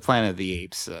the Planet of the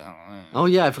Apes. Oh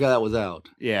yeah, I forgot that was out.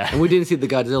 Yeah, and we didn't see the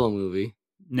Godzilla movie.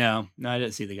 No, I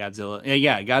didn't see the Godzilla.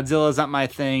 Yeah, Godzilla's not my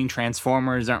thing.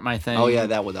 Transformers aren't my thing. Oh yeah,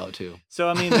 that was out too. So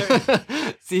I mean,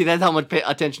 see, that's how much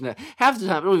attention. Half the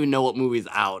time, I don't even know what movie's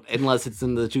out unless it's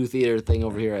in the 2 theater thing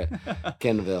over here at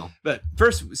Kenville. But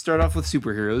first, we start off with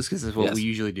superheroes because that's what we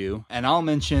usually do. And I'll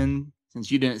mention, since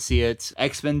you didn't see it,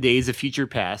 X-Men: Days of Future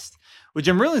Past, which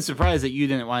I'm really surprised that you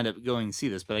didn't wind up going to see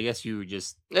this. But I guess you were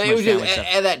just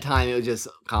at that time it was just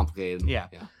complicated. Yeah.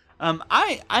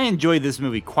 I enjoyed this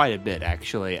movie quite a bit,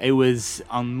 actually. It was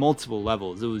on multiple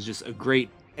levels. It was just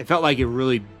it felt like a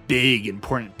really big,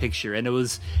 important picture. And it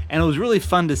was really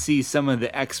fun to see some of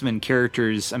the X-Men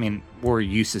characters. I mean, we're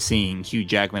used to seeing Hugh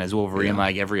Jackman as Wolverine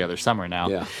like every other summer now.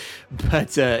 Yeah.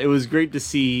 But it was great to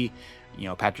see,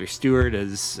 Patrick Stewart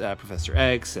as Professor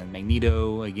X and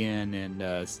Magneto again,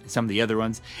 and some of the other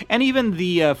ones. And even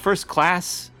the First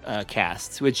Class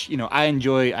casts, which, I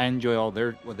enjoy all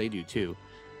what they do too.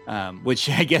 Which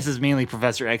I guess is mainly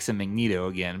Professor X and Magneto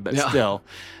again, but still.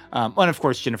 And of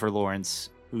course, Jennifer Lawrence,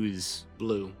 who's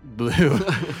blue.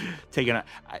 Taking on.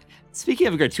 Speaking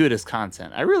of gratuitous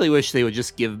content, I really wish they would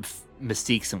just give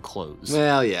Mystique some clothes.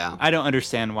 Well, yeah. I don't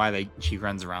understand why she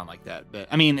runs around like that. But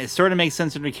I mean, it sort of makes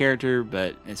sense in her character,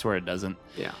 but it sort of doesn't.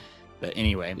 Yeah. But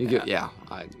anyway.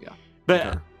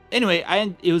 But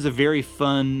anyway, it was a very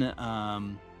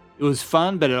fun. It was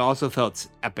fun, but it also felt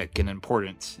epic and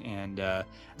important. And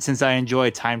since I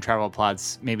enjoy time travel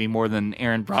plots maybe more than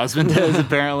Aaron Brosnan does,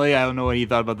 apparently, I don't know what he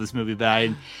thought about this movie, but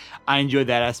I enjoyed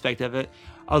that aspect of it.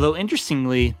 Although,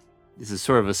 interestingly, this is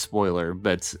sort of a spoiler,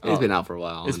 but it's been out for a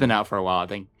while. It's been out for a while, I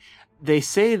think. They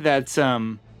say that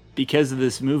because of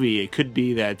this movie, it could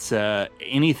be that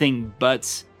anything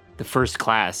but the First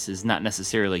Class is not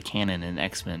necessarily canon in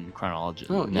X-Men chronology.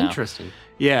 Oh, interesting.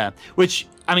 Yeah, which,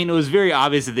 I mean, it was very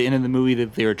obvious at the end of the movie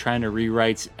that they were trying to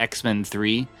rewrite X-Men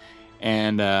 3,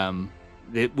 and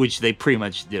which they pretty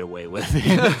much did away with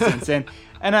in a sense.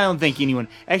 And I don't think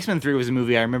X-Men 3 was a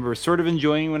movie I remember sort of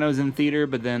enjoying when I was in theater,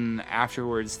 but then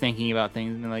afterwards thinking about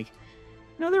things and like,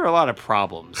 there are a lot of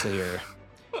problems here.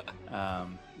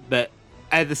 But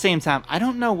at the same time, I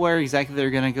don't know where exactly they're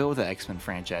going to go with the X-Men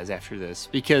franchise after this,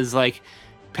 because like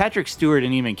Patrick Stewart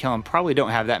and Ian McKellen probably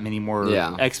don't have that many more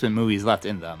X-Men movies left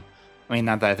in them. I mean,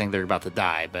 not that I think they're about to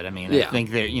die, but I mean, I think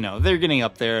they're getting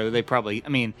up there. They probably, I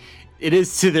mean, it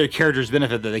is to their character's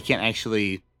benefit that they don't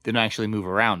actually move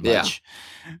around much.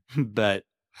 But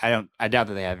I doubt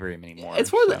that they have very many more. As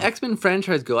far as the X-Men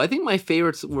franchise go, I think my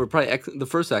favorites were probably the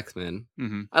first X-Men.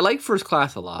 Mm-hmm. I like First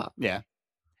Class a lot. Yeah.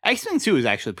 X-Men 2 is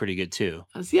actually pretty good too.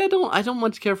 See, I don't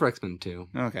much care for X-Men 2.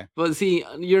 Okay. But see,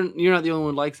 you're not the only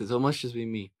one who likes it, so it must just be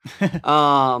me.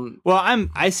 Well,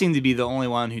 I seem to be the only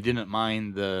one who didn't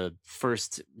mind the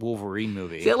first Wolverine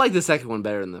movie. See, I like the second one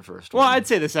better than the first one. Well, I'd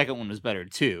say the second one was better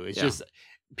too. It's just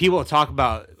people talk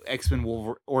about X-Men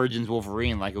Origins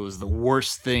Wolverine like it was the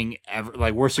worst thing ever,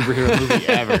 like worst superhero movie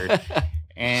ever.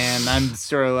 And I'm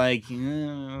sort of like,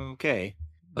 okay.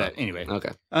 But anyway, okay.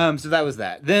 So that was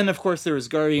that. Then, of course, there was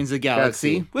Guardians of the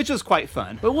Galaxy, which was quite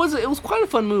fun. But it was quite a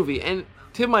fun movie, and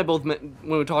Tim and I both when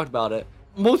we talked about it.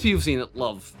 Most of you have seen it.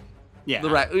 Love,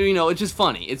 it's just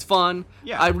funny. It's fun.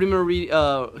 Yeah. I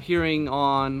remember hearing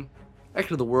on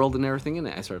actually The World and everything, and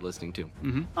I started listening to.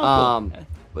 Mm-hmm. Oh, cool.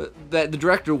 But that the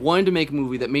director wanted to make a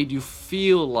movie that made you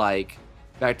feel like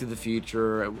Back to the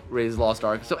Future, Raiders of the Lost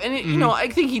Ark. So, and I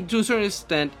think he, to a certain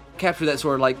extent, captured that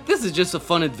sort of like, this is just a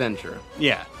fun adventure.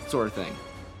 Yeah. Sort of thing.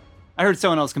 I heard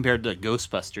someone else compared to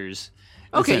Ghostbusters.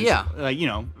 Okay, yeah. Like,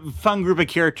 fun group of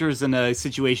characters in a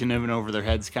situation moving over their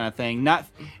heads kind of thing. That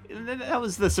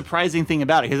was the surprising thing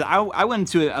about it, because I went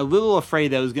into it a little afraid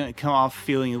that it was going to come off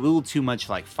feeling a little too much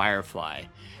like Firefly.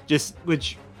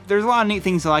 Which, there's a lot of neat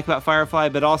things I like about Firefly,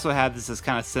 but also have this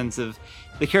kind of sense of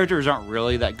the characters aren't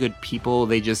really that good people.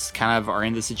 They just kind of are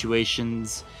in the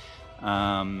situations,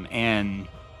 and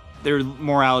their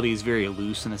morality is very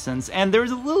loose in a sense. And there was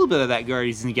a little bit of that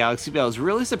Guardians of the Galaxy, but I was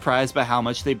really surprised by how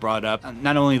much they brought up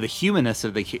not only the humanness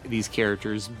of these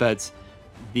characters, but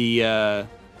the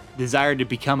desire to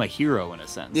become a hero in a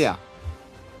sense. Yeah.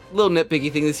 Little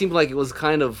nitpicky thing. It seemed like it was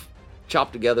kind of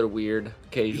chopped together weird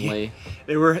occasionally.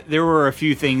 Yeah. There were a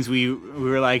few things we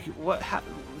were like, what?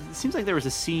 it seems like there was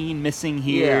a scene missing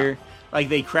here. Yeah. Like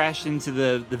they crashed into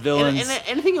the villains.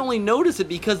 And I think you only notice it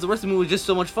because the rest of the movie was just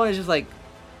so much fun. It's just like,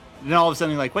 then all of a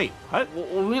sudden, you're like, wait, what?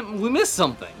 we missed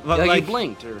something. Like you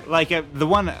blinked. Or... Like the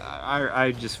one,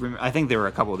 I think there were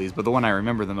a couple of these, but the one I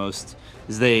remember the most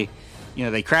is they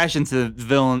crash into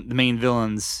the main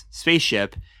villain's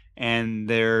spaceship, and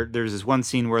there's this one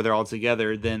scene where they're all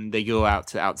together, then they go out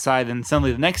to outside, and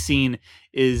suddenly the next scene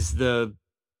is the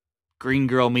green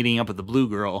girl meeting up with the blue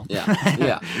girl. Yeah.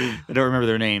 I don't remember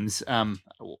their names.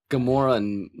 Gamora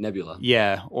and Nebula.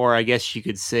 Yeah, or I guess you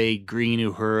could say green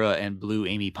Uhura and blue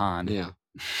Amy Pond. Yeah.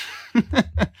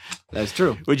 That's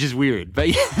true. Which is weird, but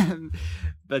it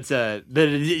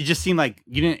just seemed like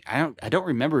you didn't. I don't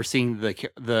remember seeing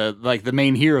the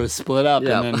main heroes split up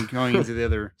and then going into the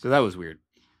other. So that was weird.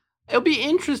 It'll be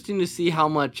interesting to see how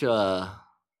much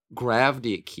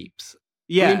gravity it keeps.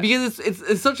 Yeah, I mean, because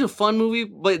it's such a fun movie,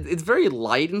 but it's very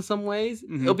light in some ways.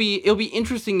 Mm-hmm. It'll be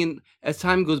interesting as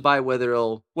time goes by whether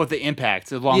it'll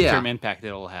the long-term impact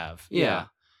it'll have. Yeah.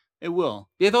 It will.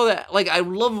 Yeah, though that I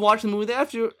love watching the movie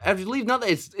after you leave. Not that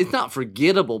it's not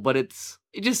forgettable, but it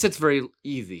just sits very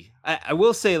easy. I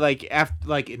will say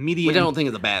immediate, which I don't think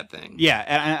is a bad thing. Yeah,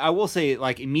 and I will say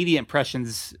immediate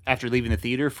impressions after leaving the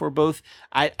theater for both.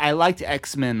 I liked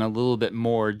X-Men a little bit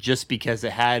more just because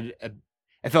I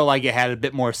felt like it had a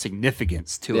bit more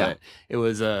significance to it. It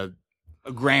was a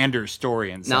grander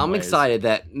story in some Now I'm ways. excited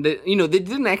that they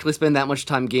didn't actually spend that much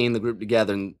time getting the group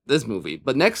together in this movie,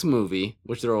 but next movie,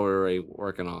 which they're already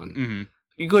working on,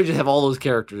 you could just have all those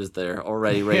characters there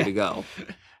already ready to go.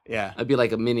 Yeah, it'd be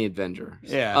like a mini Avenger.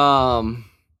 Yeah.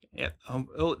 Yeah,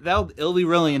 it'll be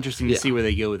really interesting to see where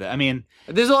they go with it. I mean,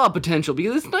 there's a lot of potential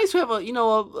because it's nice to have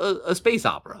a space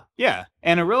opera. Yeah,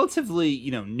 and a relatively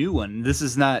new one.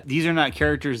 These are not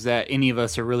characters that any of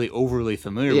us are really overly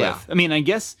familiar with. I mean, I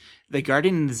guess the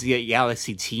Guardians of the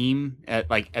Galaxy team,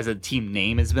 as a team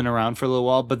name, has been around for a little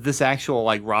while, but this actual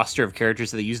roster of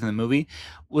characters that they used in the movie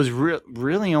was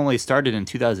really only started in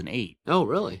 2008. Oh,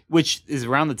 really? Which is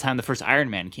around the time the first Iron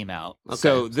Man came out. Okay.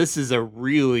 So this is a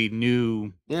really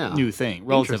new thing,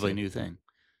 relatively new thing.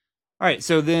 All right,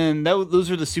 so then those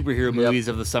are the superhero movies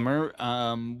of the summer.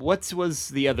 What was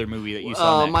the other movie that you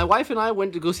saw next? My wife and I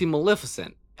went to go see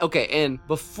Maleficent. Okay, and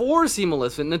before seeing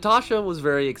Maleficent, Natasha was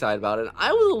very excited about it.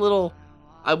 I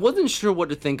wasn't sure what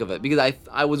to think of it because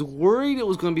I was worried it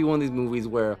was going to be one of these movies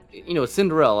where,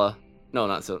 Cinderella, no,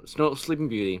 not so, Sleeping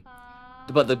Beauty,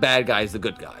 but the bad guy is the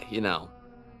good guy,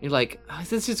 You're like, is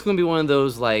this just going to be one of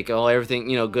those, everything,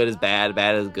 good is bad,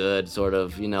 bad is good, sort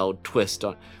of, twist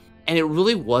on. And it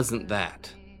really wasn't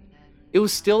that. It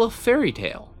was still a fairy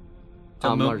tale.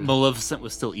 So Maleficent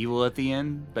was still evil at the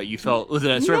end, but you felt, was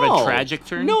it sort of a tragic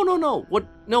turn? No.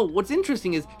 What's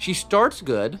interesting is she starts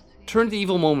good, turns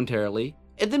evil momentarily,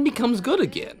 and then becomes good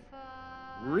again.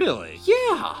 Really?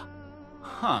 Yeah.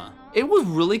 Huh. It was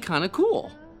really kind of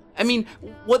cool. I mean,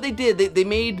 what they did, they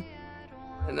made,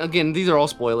 and again, these are all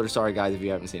spoilers, sorry guys if you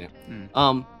haven't seen it.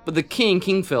 But the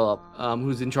King Philip,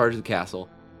 who's in charge of the castle,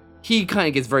 he kind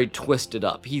of gets very twisted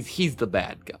up. He's the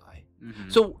bad guy. Mm-hmm.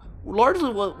 So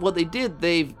largely what they did,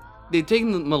 they've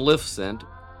taken the Maleficent,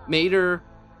 made her,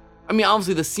 I mean,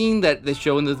 obviously the scene that they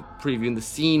show in the preview and the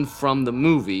scene from the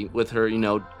movie with her,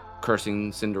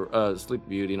 cursing Sleeping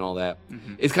Beauty and all that,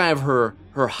 is kind of her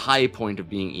high point of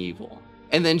being evil.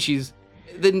 And then she's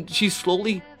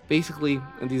slowly, basically,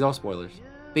 and these are all spoilers,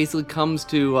 basically comes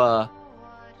to,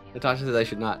 Natasha says I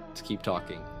should not keep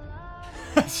talking.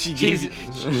 She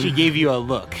gave you a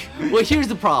look. Well, here's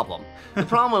the problem. The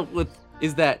problem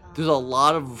is that there's a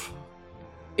lot of,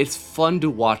 it's fun to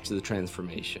watch the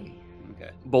transformation.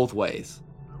 Okay. Both ways.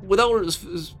 Without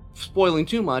spoiling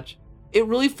too much, it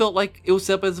really felt like it was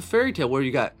set up as a fairy tale where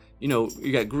you got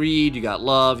greed, you got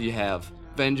love, you have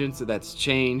vengeance that's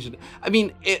changed. I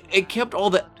mean, it kept all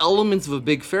the elements of a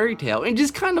big fairy tale and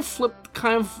just kind of flipped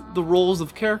the roles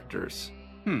of characters.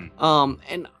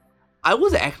 And I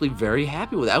was actually very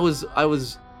happy with it. I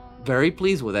was very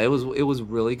pleased with it. It was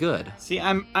really good. See,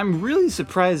 I'm really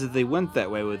surprised that they went that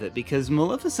way with it because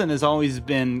Maleficent has always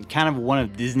been kind of one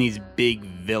of Disney's big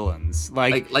villains,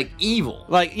 like evil.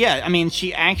 I mean,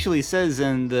 she actually says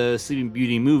in the Sleeping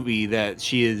Beauty movie that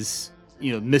she is,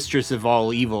 mistress of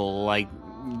all evil.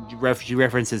 She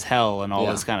references hell and all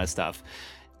this kind of stuff,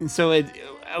 and so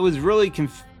I was really kind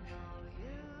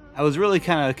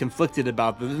of conflicted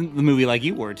about the movie, like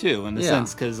you were too, in the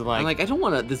sense because I don't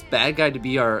want this bad guy to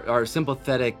be our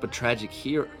sympathetic but tragic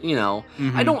hero.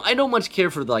 I don't much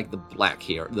care for the black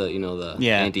hero, the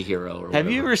anti-hero. Or have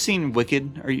you ever seen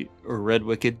Wicked or read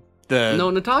Wicked?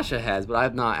 No, Natasha has, but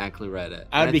I've not actually read it.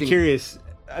 I'd be curious.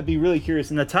 I'd be really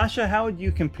curious. Natasha, how would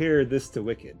you compare this to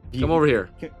Wicked? Come over here.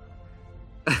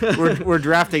 We're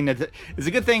drafting. It's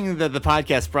a good thing that the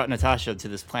podcast brought Natasha to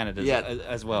this planet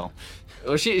as well.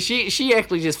 Well, she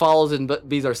actually just follows and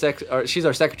she's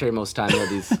our secretary most time of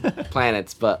these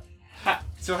planets. But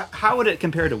so how would it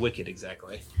compare to Wicked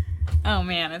exactly? Oh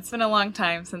man, it's been a long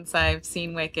time since I've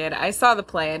seen Wicked. I saw the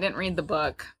play. I didn't read the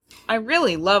book. I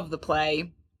really love the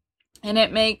play, and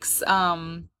it makes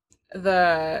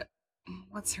the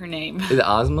what's her name? Is it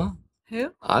Ozma?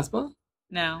 Who? Ozma?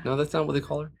 No. No, that's not what they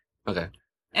call her. Okay.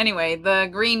 Anyway, the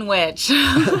Green Witch.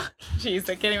 Jeez,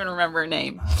 I can't even remember her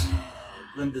name.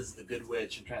 Glinda's the good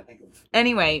witch. I'm trying to think of.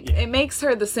 Anyway, it makes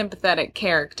her the sympathetic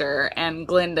character, and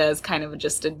Glinda is kind of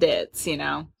just a ditz, you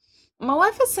know.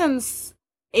 Maleficent's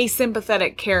a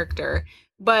sympathetic character,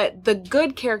 but the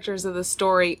good characters of the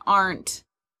story aren't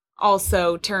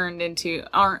also turned into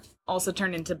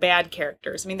bad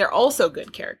characters. I mean, they're also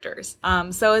good characters.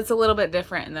 So it's a little bit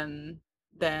different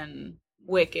than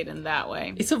Wicked in that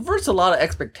way. It subverts a lot of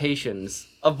expectations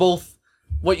of both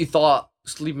what you thought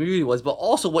Sleeping Beauty was, but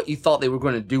also what you thought they were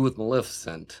going to do with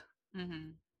Maleficent.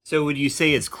 Mm-hmm. So would you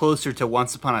say it's closer to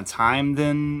Once Upon a Time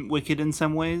than Wicked in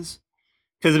some ways?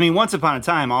 Because I mean, Once Upon a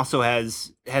Time also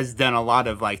has done a lot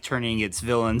of like turning its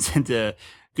villains into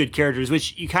good characters,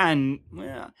 which you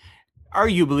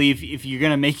arguably, if you're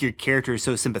going to make your characters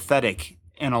so sympathetic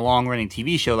in a long-running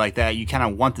TV show like that, you kind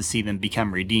of want to see them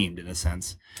become redeemed in a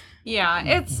sense. Yeah,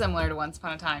 it's similar to Once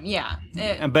Upon a Time. Yeah.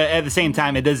 But at the same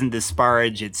time, it doesn't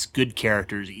disparage its good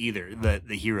characters either,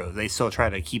 the heroes. They still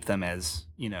try to keep them as,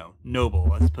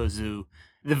 noble, as opposed to...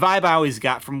 The vibe I always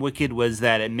got from Wicked was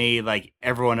that it made, like,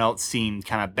 everyone else seem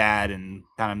kind of bad and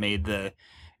kind of made the...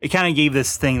 It kind of gave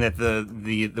this thing that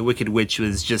the Wicked Witch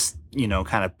was just,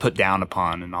 kind of put down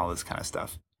upon and all this kind of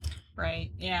stuff.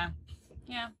 Right, yeah.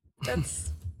 Yeah,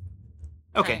 that's...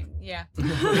 Okay. Right.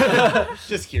 Yeah.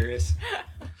 Just curious.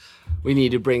 We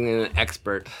need to bring in an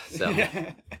expert. So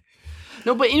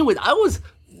no, but anyways,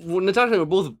 Natasha and I were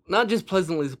both not just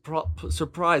pleasantly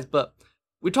surprised, but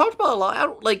we talked about a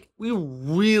lot. We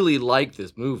really liked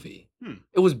this movie.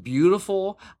 It was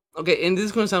beautiful. Okay, and this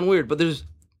is going to sound weird, but there's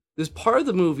part of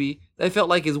the movie that I felt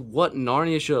like is what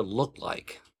Narnia should have looked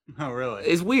like. Oh, really?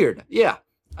 It's weird. Yeah.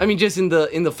 I mean, just in the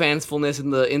fancifulness,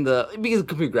 because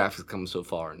computer graphics come so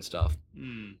far and stuff.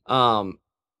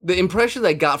 The impressions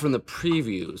I got from the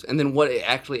previews and then what it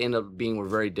actually ended up being were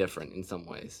very different in some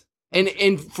ways.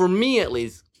 And for me, at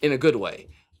least, in a good way.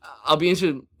 I'll be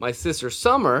interested. My sister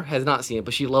Summer has not seen it,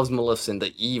 but she loves Maleficent,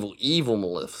 the evil, evil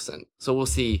Maleficent. So we'll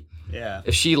see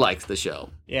if she likes the show.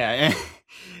 Yeah,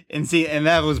 and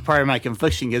that was part of my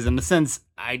confliction, because in a sense,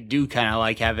 I do kind of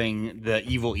like having the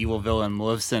evil, evil villain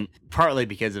Maleficent, partly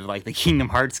because of like the Kingdom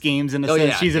Hearts games. In a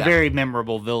sense, she's a very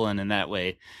memorable villain in that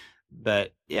way.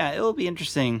 But yeah, it'll be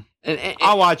interesting. And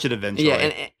I'll watch it eventually. Yeah,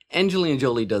 and Angelina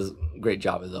Jolie does a great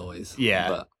job as always.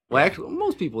 Yeah. But, actually,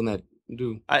 most people in that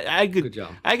do good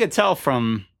job. I could tell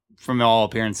from all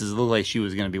appearances, it looked like she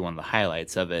was going to be one of the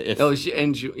highlights of it.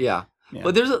 Yeah.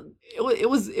 But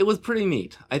it was pretty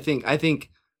neat. I think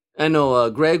I know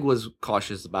Greg was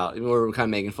cautious about it. We were kind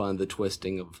of making fun of the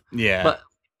twisting of. Yeah. But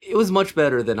it was much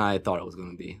better than I thought it was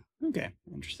going to be. Okay,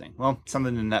 interesting. Well,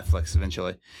 something to Netflix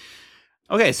eventually.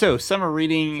 Okay, so summer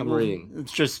reading.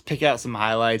 Let's just pick out some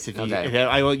highlights.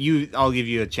 I'll give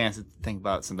you a chance to think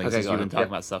about some things since you've been talking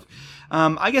about stuff.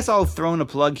 I guess I'll throw in a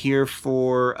plug here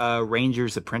for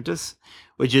Ranger's Apprentice,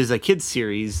 which is a kids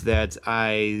series that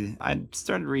I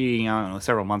started reading, I don't know,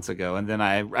 several months ago, and then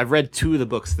I've read 2 of the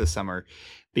books this summer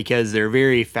because they're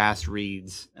very fast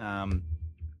reads.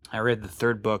 I read the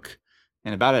 3rd book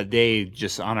in about a day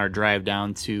just on our drive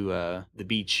down to the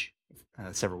beach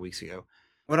several weeks ago.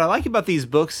 What I like about these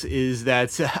books is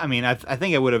that, I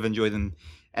think I would have enjoyed them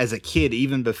as a kid,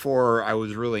 even before I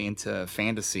was really into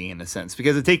fantasy in a sense,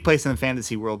 because it takes place in the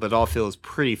fantasy world, but it all feels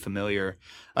pretty familiar.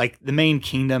 Like the main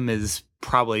kingdom is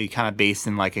probably kind of based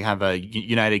in like a kind of a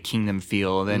United Kingdom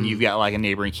feel. Then you've got like a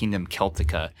neighboring kingdom,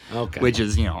 Celtica, which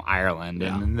is, Ireland.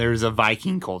 Yeah. And there's a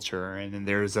Viking culture, and then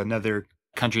there's another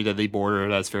country that they border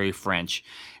that's very French,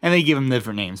 and they give them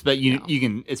different names, but you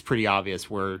can, it's pretty obvious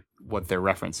what they're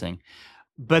referencing.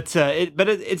 But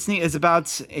it's neat. It's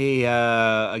about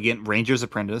again, Ranger's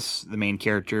apprentice. The main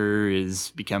character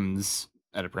becomes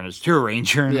an apprentice to a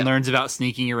ranger and learns about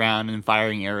sneaking around and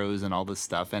firing arrows and all this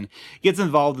stuff, and gets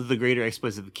involved with the greater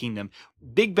exploits of the kingdom.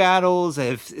 Big battles.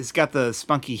 It's got the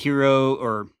spunky hero,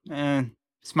 or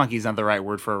spunky's not the right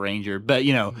word for a ranger, but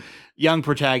young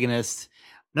protagonist.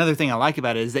 Another thing I like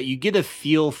about it is that you get a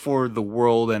feel for the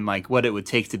world and like what it would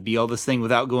take to be all this thing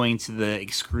without going to the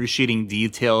excruciating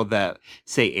detail that,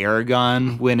 say,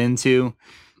 Aragon went into.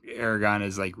 Aragon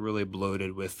is like really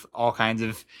bloated with all kinds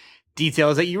of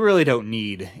details that you really don't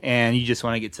need, and you just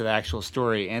want to get to the actual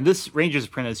story. And this Ranger's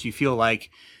Apprentice, you feel like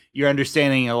you're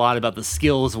understanding a lot about the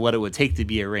skills of what it would take to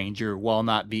be a ranger while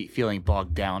not feeling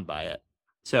bogged down by it.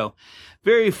 So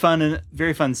very fun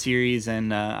series,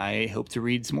 and I hope to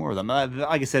read some more of them.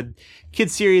 Like I said,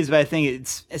 kids series, but I think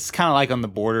it's kind of like on the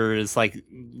border. It's like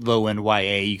low end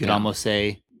YA. You could almost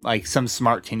say like some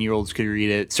smart 10-year-olds could read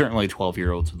it. Certainly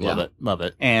 12-year-olds would love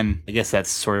it. And I guess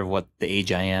that's sort of what the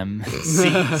age I am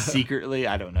secretly.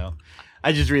 I don't know.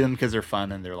 I just read them because they're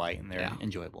fun and they're light and they're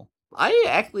enjoyable. As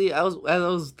I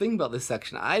was thinking about this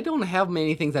section, I don't have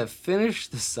many things I've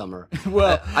finished this summer.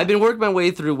 Well, I've been working my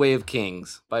way through Way of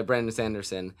Kings by Brandon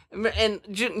Sanderson, and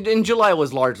in July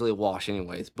was largely a wash,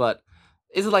 anyways. But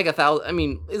it's like 1,000. I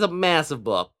mean, it's a massive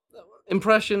book.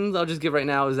 Impressions I'll just give right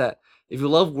now is that if you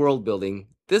love world building,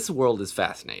 this world is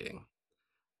fascinating.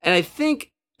 And I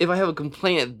think if I have a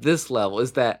complaint at this level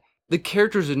is that the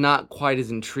characters are not quite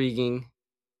as intriguing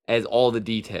as all the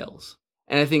details.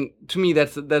 And I think, to me,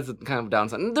 that's a kind of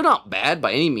downside. And they're not bad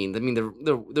by any means. I mean,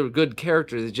 they're good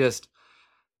characters. It's just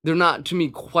they're not, to me,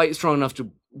 quite strong enough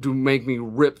to make me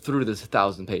rip through this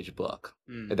 1,000-page book.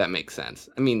 If that makes sense.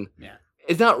 I mean,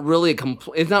 it's not really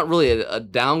it's not really a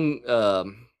down.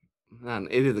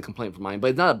 It is a complaint for mine, but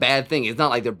it's not a bad thing. It's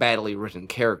not like they're badly written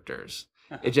characters.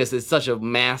 It's such a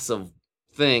massive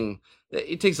thing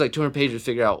that it takes like 200 pages to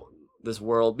figure out this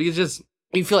world, because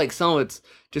you feel like some of it's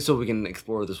just so we can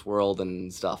explore this world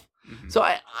and stuff. Mm-hmm. So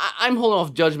I'm holding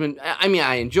off judgment. I mean,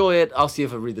 I enjoy it. I'll see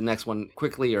if I read the next one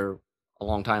quickly or a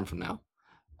long time from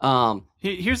now.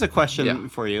 Here's a question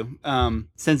for you.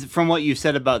 Since from what you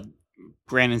said about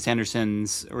Brandon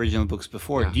Sanderson's original books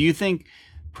before, do you think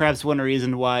perhaps one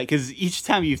reason why, because each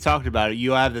time you've talked about it,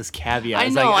 you have this caveat.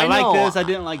 It's I like this, I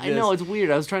didn't like this. I know, it's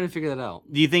weird. I was trying to figure that out.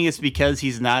 Do you think it's because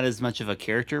he's not as much of a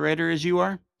character writer as you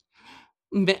are?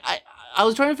 I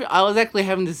was trying to. I was actually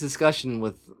having this discussion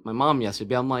with my mom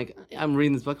yesterday. I'm like, I'm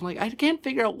reading this book. I'm like, I can't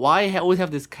figure out why I always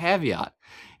have this caveat,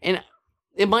 and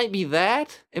it might be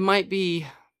that. It might be.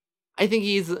 I think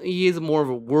he is more of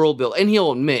a world builder, and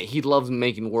he'll admit he loves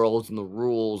making worlds and the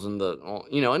rules and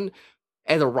and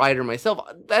as a writer myself,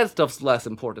 that stuff's less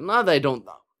important. Not that I don't.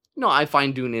 I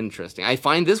find Dune interesting. I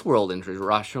find this world interesting,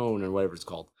 Rashon or whatever it's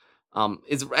called.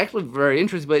 It's actually very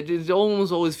interesting, but it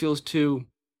almost always feels too.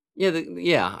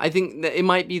 I think that it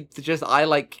might be just I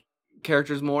like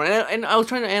characters more, and I was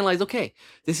trying to analyze. Okay,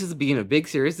 this is the beginning of a big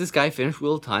series. This guy finished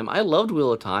Wheel of Time. I loved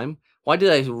Wheel of Time. Why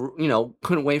did I,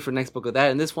 couldn't wait for the next book of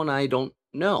that? And this one, I don't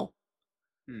know.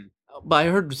 But I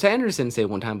heard Sanderson say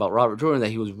one time about Robert Jordan that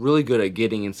he was really good at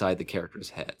getting inside the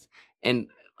characters' heads, and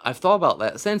I've thought about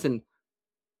that since. And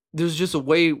there's just a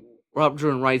way Robert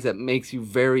Jordan writes that makes you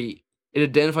it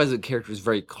identifies the characters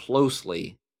very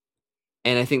closely.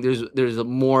 And I think there's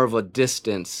more of a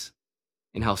distance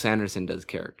in how Sanderson does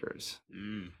characters.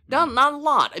 Not a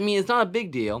lot. I mean, it's not a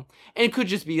big deal. And it could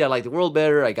just be I like the world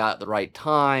better, I got the right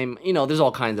time. There's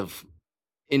all kinds of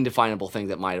indefinable things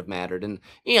that might have mattered. And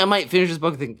I might finish this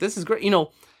book and think, this is great.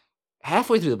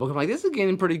 Halfway through the book, I'm like, this is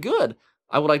getting pretty good.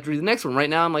 I would like to read the next one. Right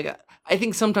now, I'm like, I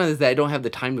think sometimes it's that I don't have the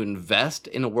time to invest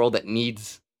in a world that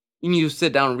needs, you need to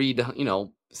sit down and read,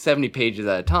 70 pages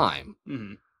at a time.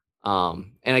 Mm-hmm.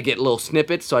 And I get little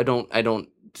snippets, so I don't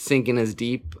sink in as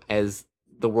deep as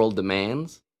the world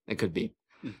demands. It could be.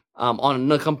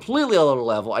 On a completely other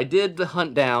level, I did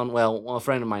hunt down, a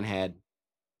friend of mine had,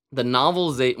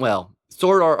 the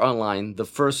Sword Art Online, the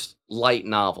first light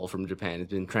novel from Japan.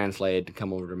 It's been translated to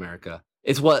come over to America.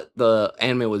 It's what the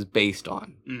anime was based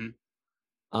on. Mm-hmm.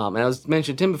 And I was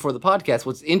mentioning to Tim before the podcast,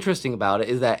 what's interesting about it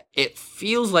is that it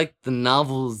feels like the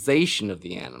novelization of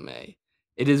the anime.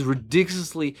 It is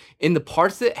ridiculously, in the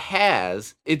parts it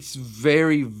has, it's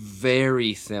very,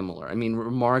 very similar. I mean,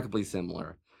 remarkably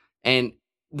similar. And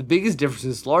the biggest difference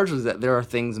is largely that there are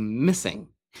things missing.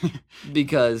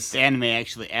 Because the anime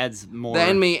actually adds more. The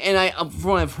anime, and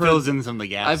from what I've heard, fills in some of the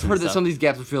gaps. I've heard that some of these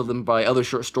gaps are filled in by other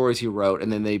short stories he wrote,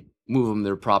 and then they move them to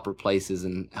their proper places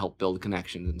and help build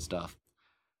connections and stuff.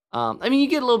 I mean, you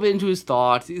get a little bit into his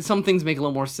thoughts. Some things make a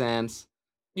little more sense.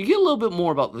 You get a little bit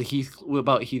more about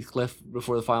Heathcliff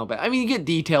before the final battle. I mean, you get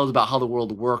details about how the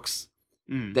world works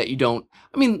that you don't.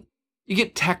 I mean, you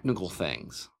get technical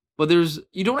things, but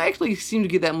you don't actually seem to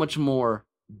get that much more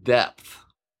depth.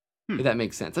 If that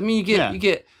makes sense. I mean, you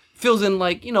get fills in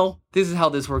like, this is how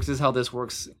this works. This is how this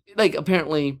works. Like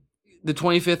apparently, the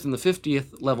 25th and the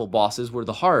 50th level bosses were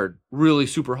really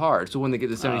super hard. So when they get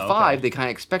to 75, they kind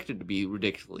of expect it to be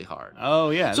ridiculously hard.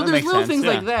 Oh yeah. So there's little things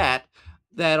like that.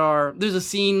 There's a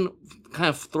scene, kind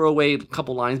of throwaway, a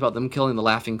couple lines about them killing the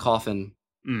laughing coffin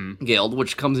guild,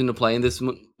 which comes into play in this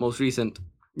most recent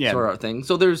Sword Art thing.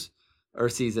 So or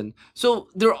season. So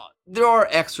there are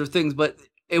extra things, but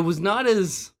it was not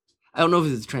as, I don't know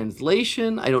if it's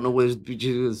translation. I don't know whether it's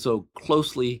because it's so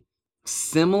closely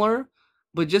similar,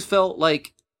 but it just felt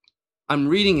like I'm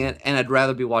reading it and I'd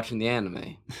rather be watching the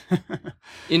anime.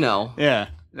 Yeah,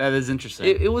 that is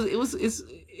interesting.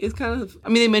 It's kind of, I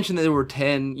mean, they mentioned that there were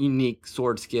 10 unique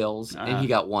sword skills and he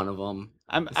got one of them.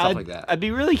 Stuff like that. I'd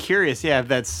be really curious, if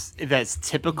that's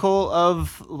typical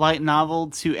of light novel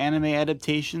to anime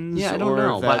adaptations. Yeah, I don't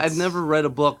know, but I've never read a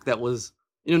book that was,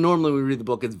 normally we read the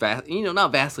book, it's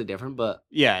not vastly different, but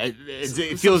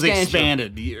it feels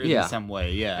expanded in some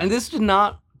way. Yeah, and this did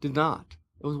not.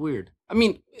 It was weird. I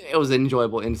mean, it was an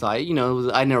enjoyable insight.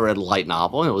 I never read a light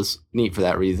novel, and it was neat for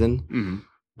that reason.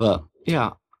 But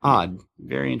yeah, odd,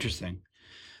 very interesting.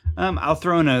 I'll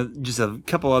throw in just a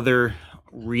couple other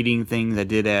reading things I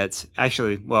did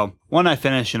one I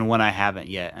finished and one I haven't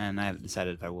yet, and I haven't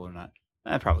decided if I will or not.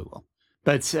 I probably will.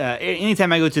 But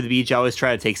anytime I go to the beach, I always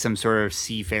try to take some sort of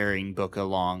seafaring book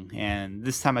along, and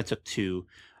this time I took two.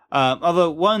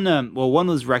 Although one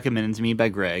was recommended to me by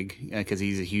Greg because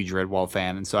he's a huge Redwall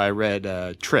fan, and so I read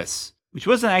Triss, which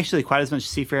wasn't actually quite as much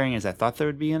seafaring as I thought there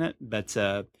would be in it, but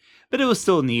it was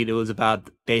still neat. It was about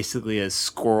basically a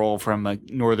squirrel from a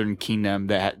northern kingdom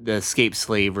that escaped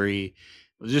slavery,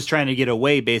 was just trying to get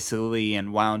away basically,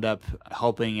 and wound up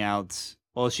helping out.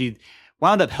 Well, she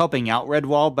wound up helping out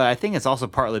Redwall, but I think it's also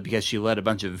partly because she led a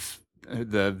bunch of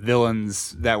the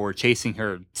villains that were chasing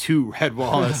her to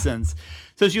Redwall in a sense.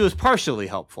 So she was partially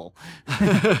helpful.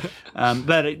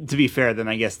 But to be fair, then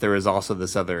I guess there was also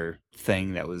this other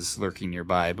thing that was lurking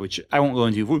nearby, which I won't go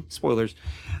into. Spoilers.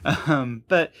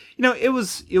 But it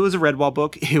was a Redwall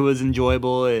book. It was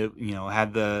enjoyable. It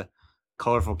had the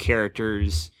colorful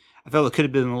characters. I felt it could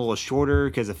have been a little shorter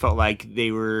because it felt like they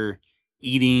were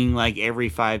eating like every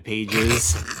 5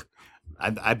 pages.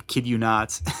 I kid you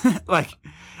not. Like,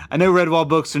 I know Redwall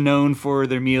books are known for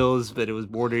their meals, but it was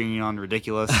bordering on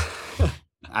ridiculous.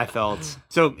 I felt.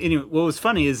 So anyway, what was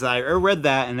funny is I read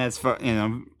that, and that's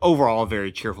overall a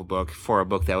very cheerful book for a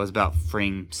book that was about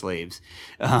freeing slaves.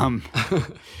 For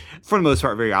the most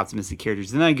part, very optimistic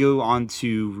characters. Then I go on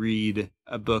to read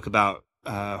a book about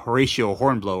Horatio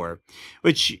Hornblower,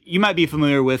 which you might be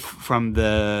familiar with from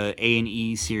the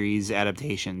A&E series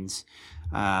adaptations.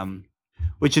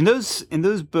 Which in those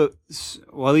books,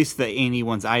 well, at least the A&E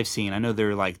ones I've seen, I know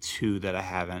there are like 2 that I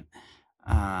haven't.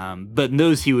 But in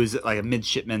those, he was like a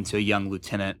midshipman to a young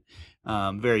lieutenant,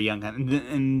 very young.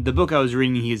 In the book I was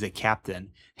reading, he's a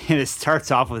captain, and it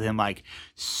starts off with him like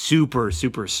super,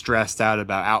 super stressed out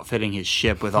about outfitting his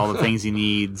ship with all the things he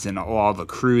needs and all the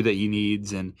crew that he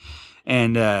needs, and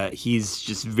he's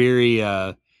just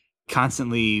very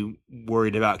constantly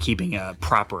worried about keeping a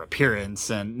proper appearance,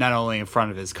 and not only in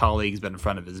front of his colleagues but in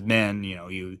front of his men.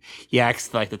 He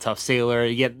acts like the tough sailor,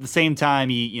 yet at the same time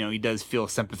he does feel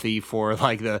sympathy for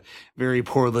like the very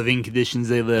poor living conditions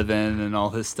they live in and all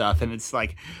this stuff. And it's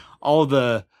like all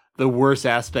the worst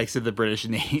aspects of the British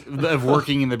Navy, of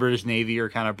working in the British Navy, are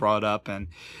kind of brought up, and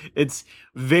it's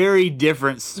very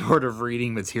different sort of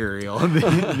reading material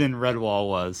than Redwall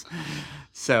was.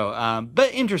 So,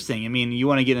 but interesting. I mean, you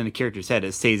want to get in a character's head.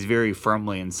 It stays very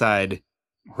firmly inside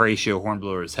Horatio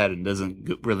Hornblower's head and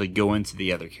doesn't really go into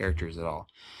the other characters at all.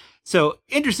 So,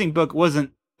 interesting book.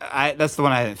 That's the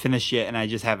one I haven't finished yet, and I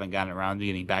just haven't gotten around to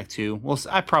getting back to. Well,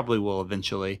 I probably will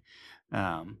eventually,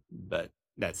 but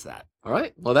that's that. All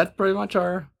right. Well, that's pretty much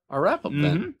our wrap up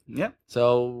then. Yep.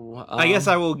 So I guess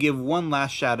I will give one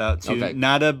last shout out to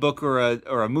not a book or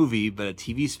a movie, but a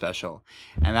TV special,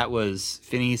 and that was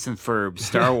Phineas and Ferb's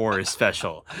Star Wars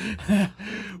special,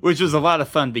 which was a lot of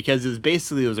fun because it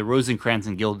was a Rosencrantz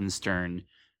and Guildenstern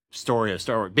story of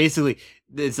Star Wars. Basically,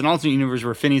 it's an alternate universe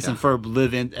where Phineas and Ferb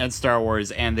live at Star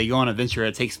Wars, and they go on an adventure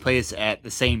that takes place at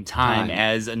the same time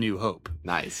as A New Hope.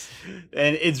 Nice.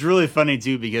 And it's really funny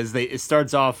too because it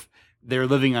starts off. They're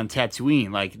living on Tatooine,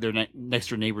 like they're next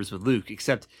door neighbors with Luke,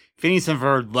 except Phineas and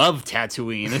Ferb love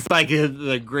Tatooine. It's like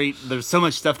there's so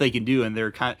much stuff they can do, and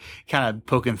they're kind of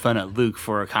poking fun at Luke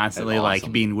for constantly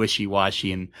like being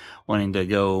wishy-washy and wanting to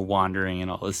go wandering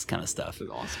and all this kind of stuff. That's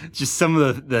awesome. Just some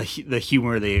of the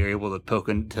humor they are able to poke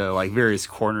into like various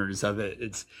corners of it.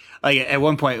 It's like at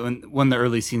one point when one of the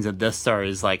early scenes of Death Star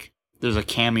is like, there's a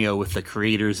cameo with the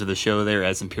creators of the show there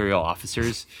as Imperial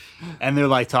officers, and they're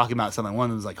like talking about something. One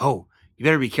of them's like, "Oh, you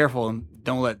better be careful and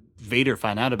don't let Vader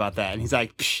find out about that. And he's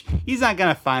like, Psh, he's not going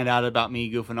to find out about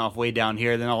me goofing off way down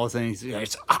here. Then all of a sudden he's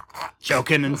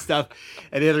choking and stuff.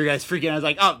 And the other guy's freaking out. I was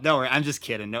like, oh, don't worry. I'm just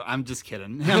kidding. No, I'm just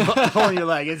kidding. I'm pulling your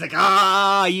leg. It's like,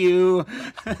 you.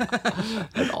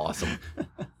 That's awesome.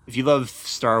 If you love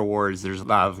Star Wars, there's a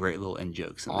lot of great little in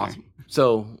jokes in Awesome. there.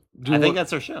 So, I think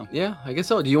that's our show. Yeah, I guess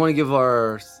so. Do you want to give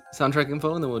our soundtrack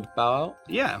info and then we'll bow out?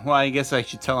 Yeah, well, I guess I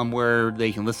should tell them where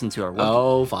they can listen to our work.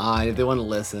 Oh, fine. If they want to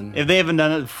listen. If they haven't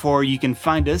done it before, you can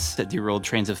find us at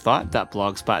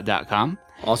derailedtrainsofthought.blogspot.com.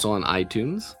 Also on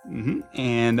iTunes.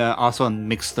 And also on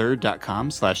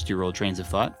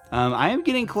mixler.com/derailedtrainsofthought. I am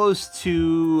getting close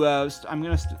to,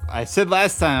 I said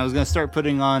last time I was going to start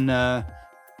putting on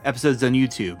episodes on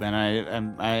YouTube, and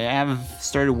I have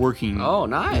started working. Oh,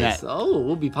 nice. Oh,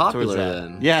 we'll be popular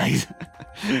then. Yeah.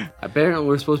 Apparently,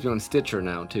 we're supposed to be on Stitcher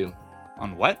now, too.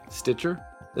 On what? Stitcher?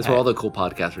 That's where all the cool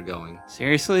podcasts are going.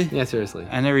 Seriously? Yeah, seriously.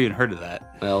 I never even heard of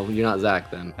that. Well, you're not Zach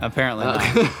then. Apparently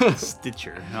not.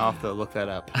 Stitcher. I'll have to look that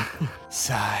up.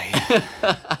 Sigh.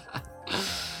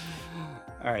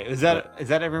 All right. Is that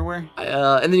everywhere?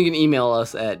 And then you can email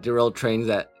us at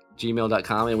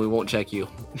derailedtrains@gmail.com, and we won't check you.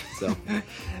 So.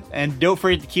 And don't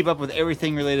forget to keep up with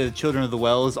everything related to Children of the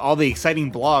Wells, all the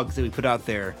exciting blogs that we put out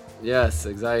there. Yes,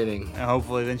 exciting. And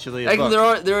hopefully eventually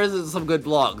actually, there is some good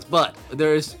blogs, but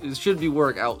it should be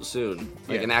work out soon,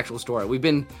 like an actual story. We've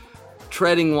been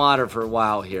treading water for a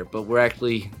while here, but we're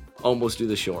actually almost to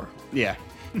the shore. Yeah.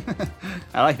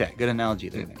 I like that. Good analogy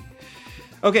there.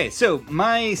 Okay, so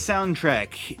my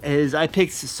soundtrack is I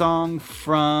picked a song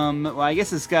from, well, I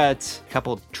guess it's got a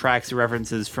couple tracks and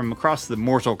references from across the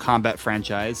Mortal Kombat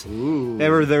franchise. Ooh.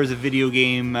 There was a video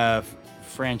game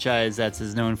franchise that's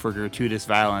as known for gratuitous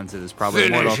violence as probably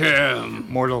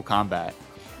Mortal Kombat.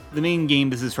 The main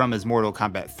game this is from is Mortal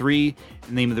Kombat 3.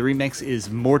 The name of the remix is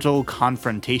Mortal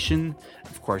Confrontation.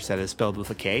 Of course, that is spelled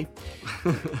with a K.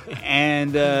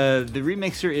 And the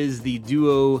remixer is the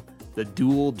duo The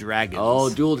Dual Dragons. Oh,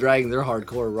 Dual Dragons, they're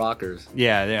hardcore rockers.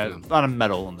 Yeah, a lot of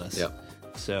metal in this. Yep.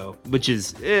 So, which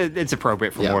is, it's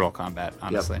appropriate for Mortal Kombat,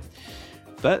 honestly. Yep.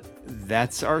 But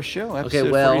that's our show,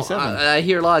 episode 47. I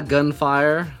hear a lot of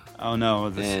gunfire. Oh no,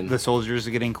 the soldiers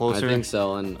are getting closer? I think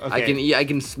so, and I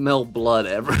can smell blood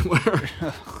everywhere.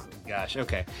 Gosh,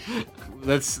 okay.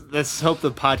 Let's hope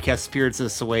the podcast spirits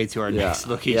us away to our next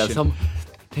location. Yeah,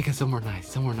 take us somewhere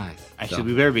nice, Actually,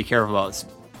 we better be careful about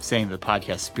saying the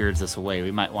podcast spirits us away. We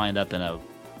might wind up in a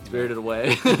spirited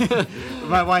away. We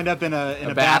might wind up in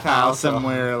a bathhouse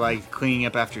somewhere, like cleaning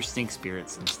up after stink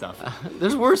spirits and stuff.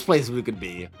 There's worse places we could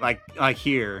be, like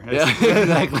here. Yeah,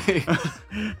 exactly.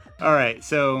 All right,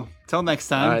 so till next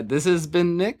time. All right, this has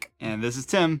been Nick, and this is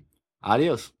Tim.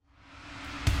 Adios.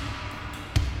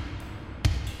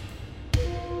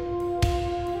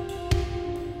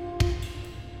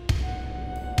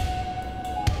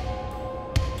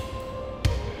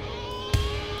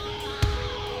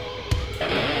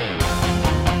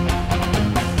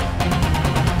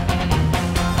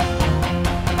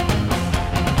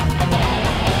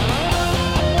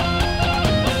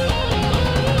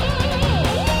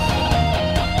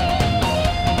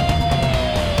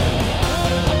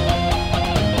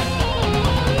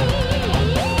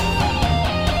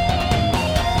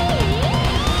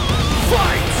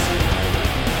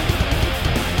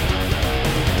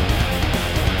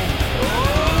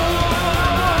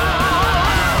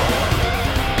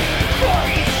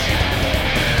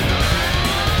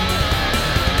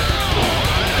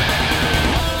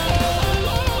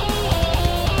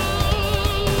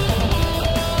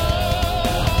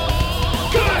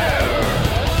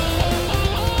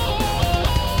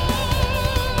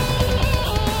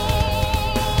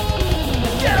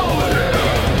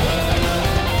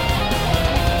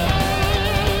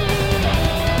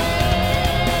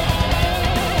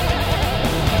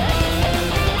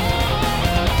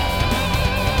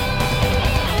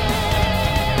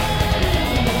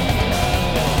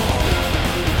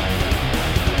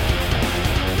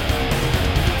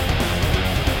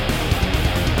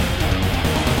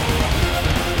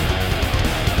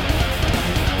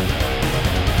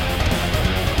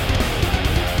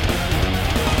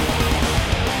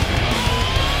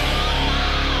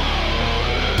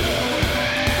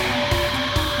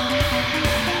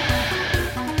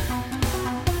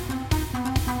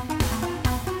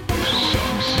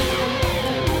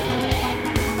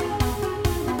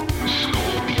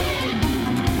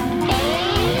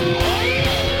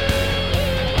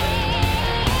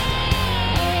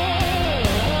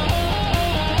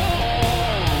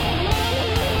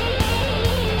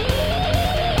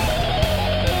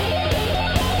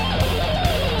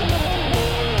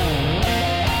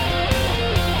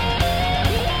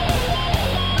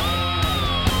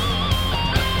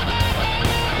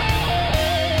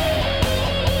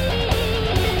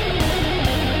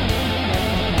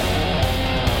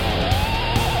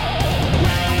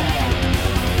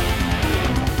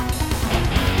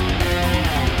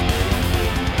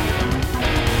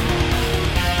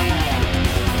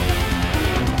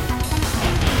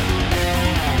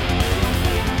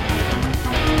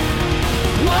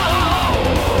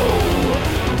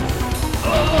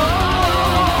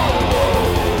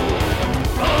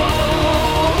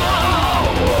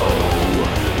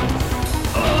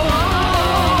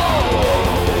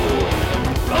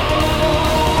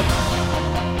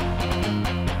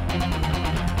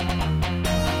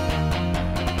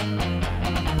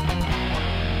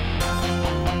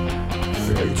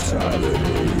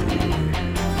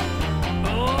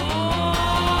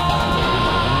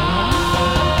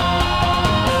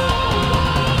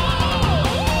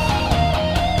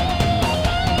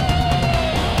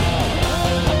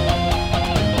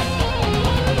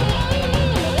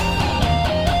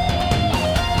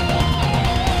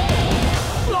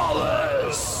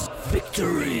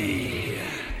 me.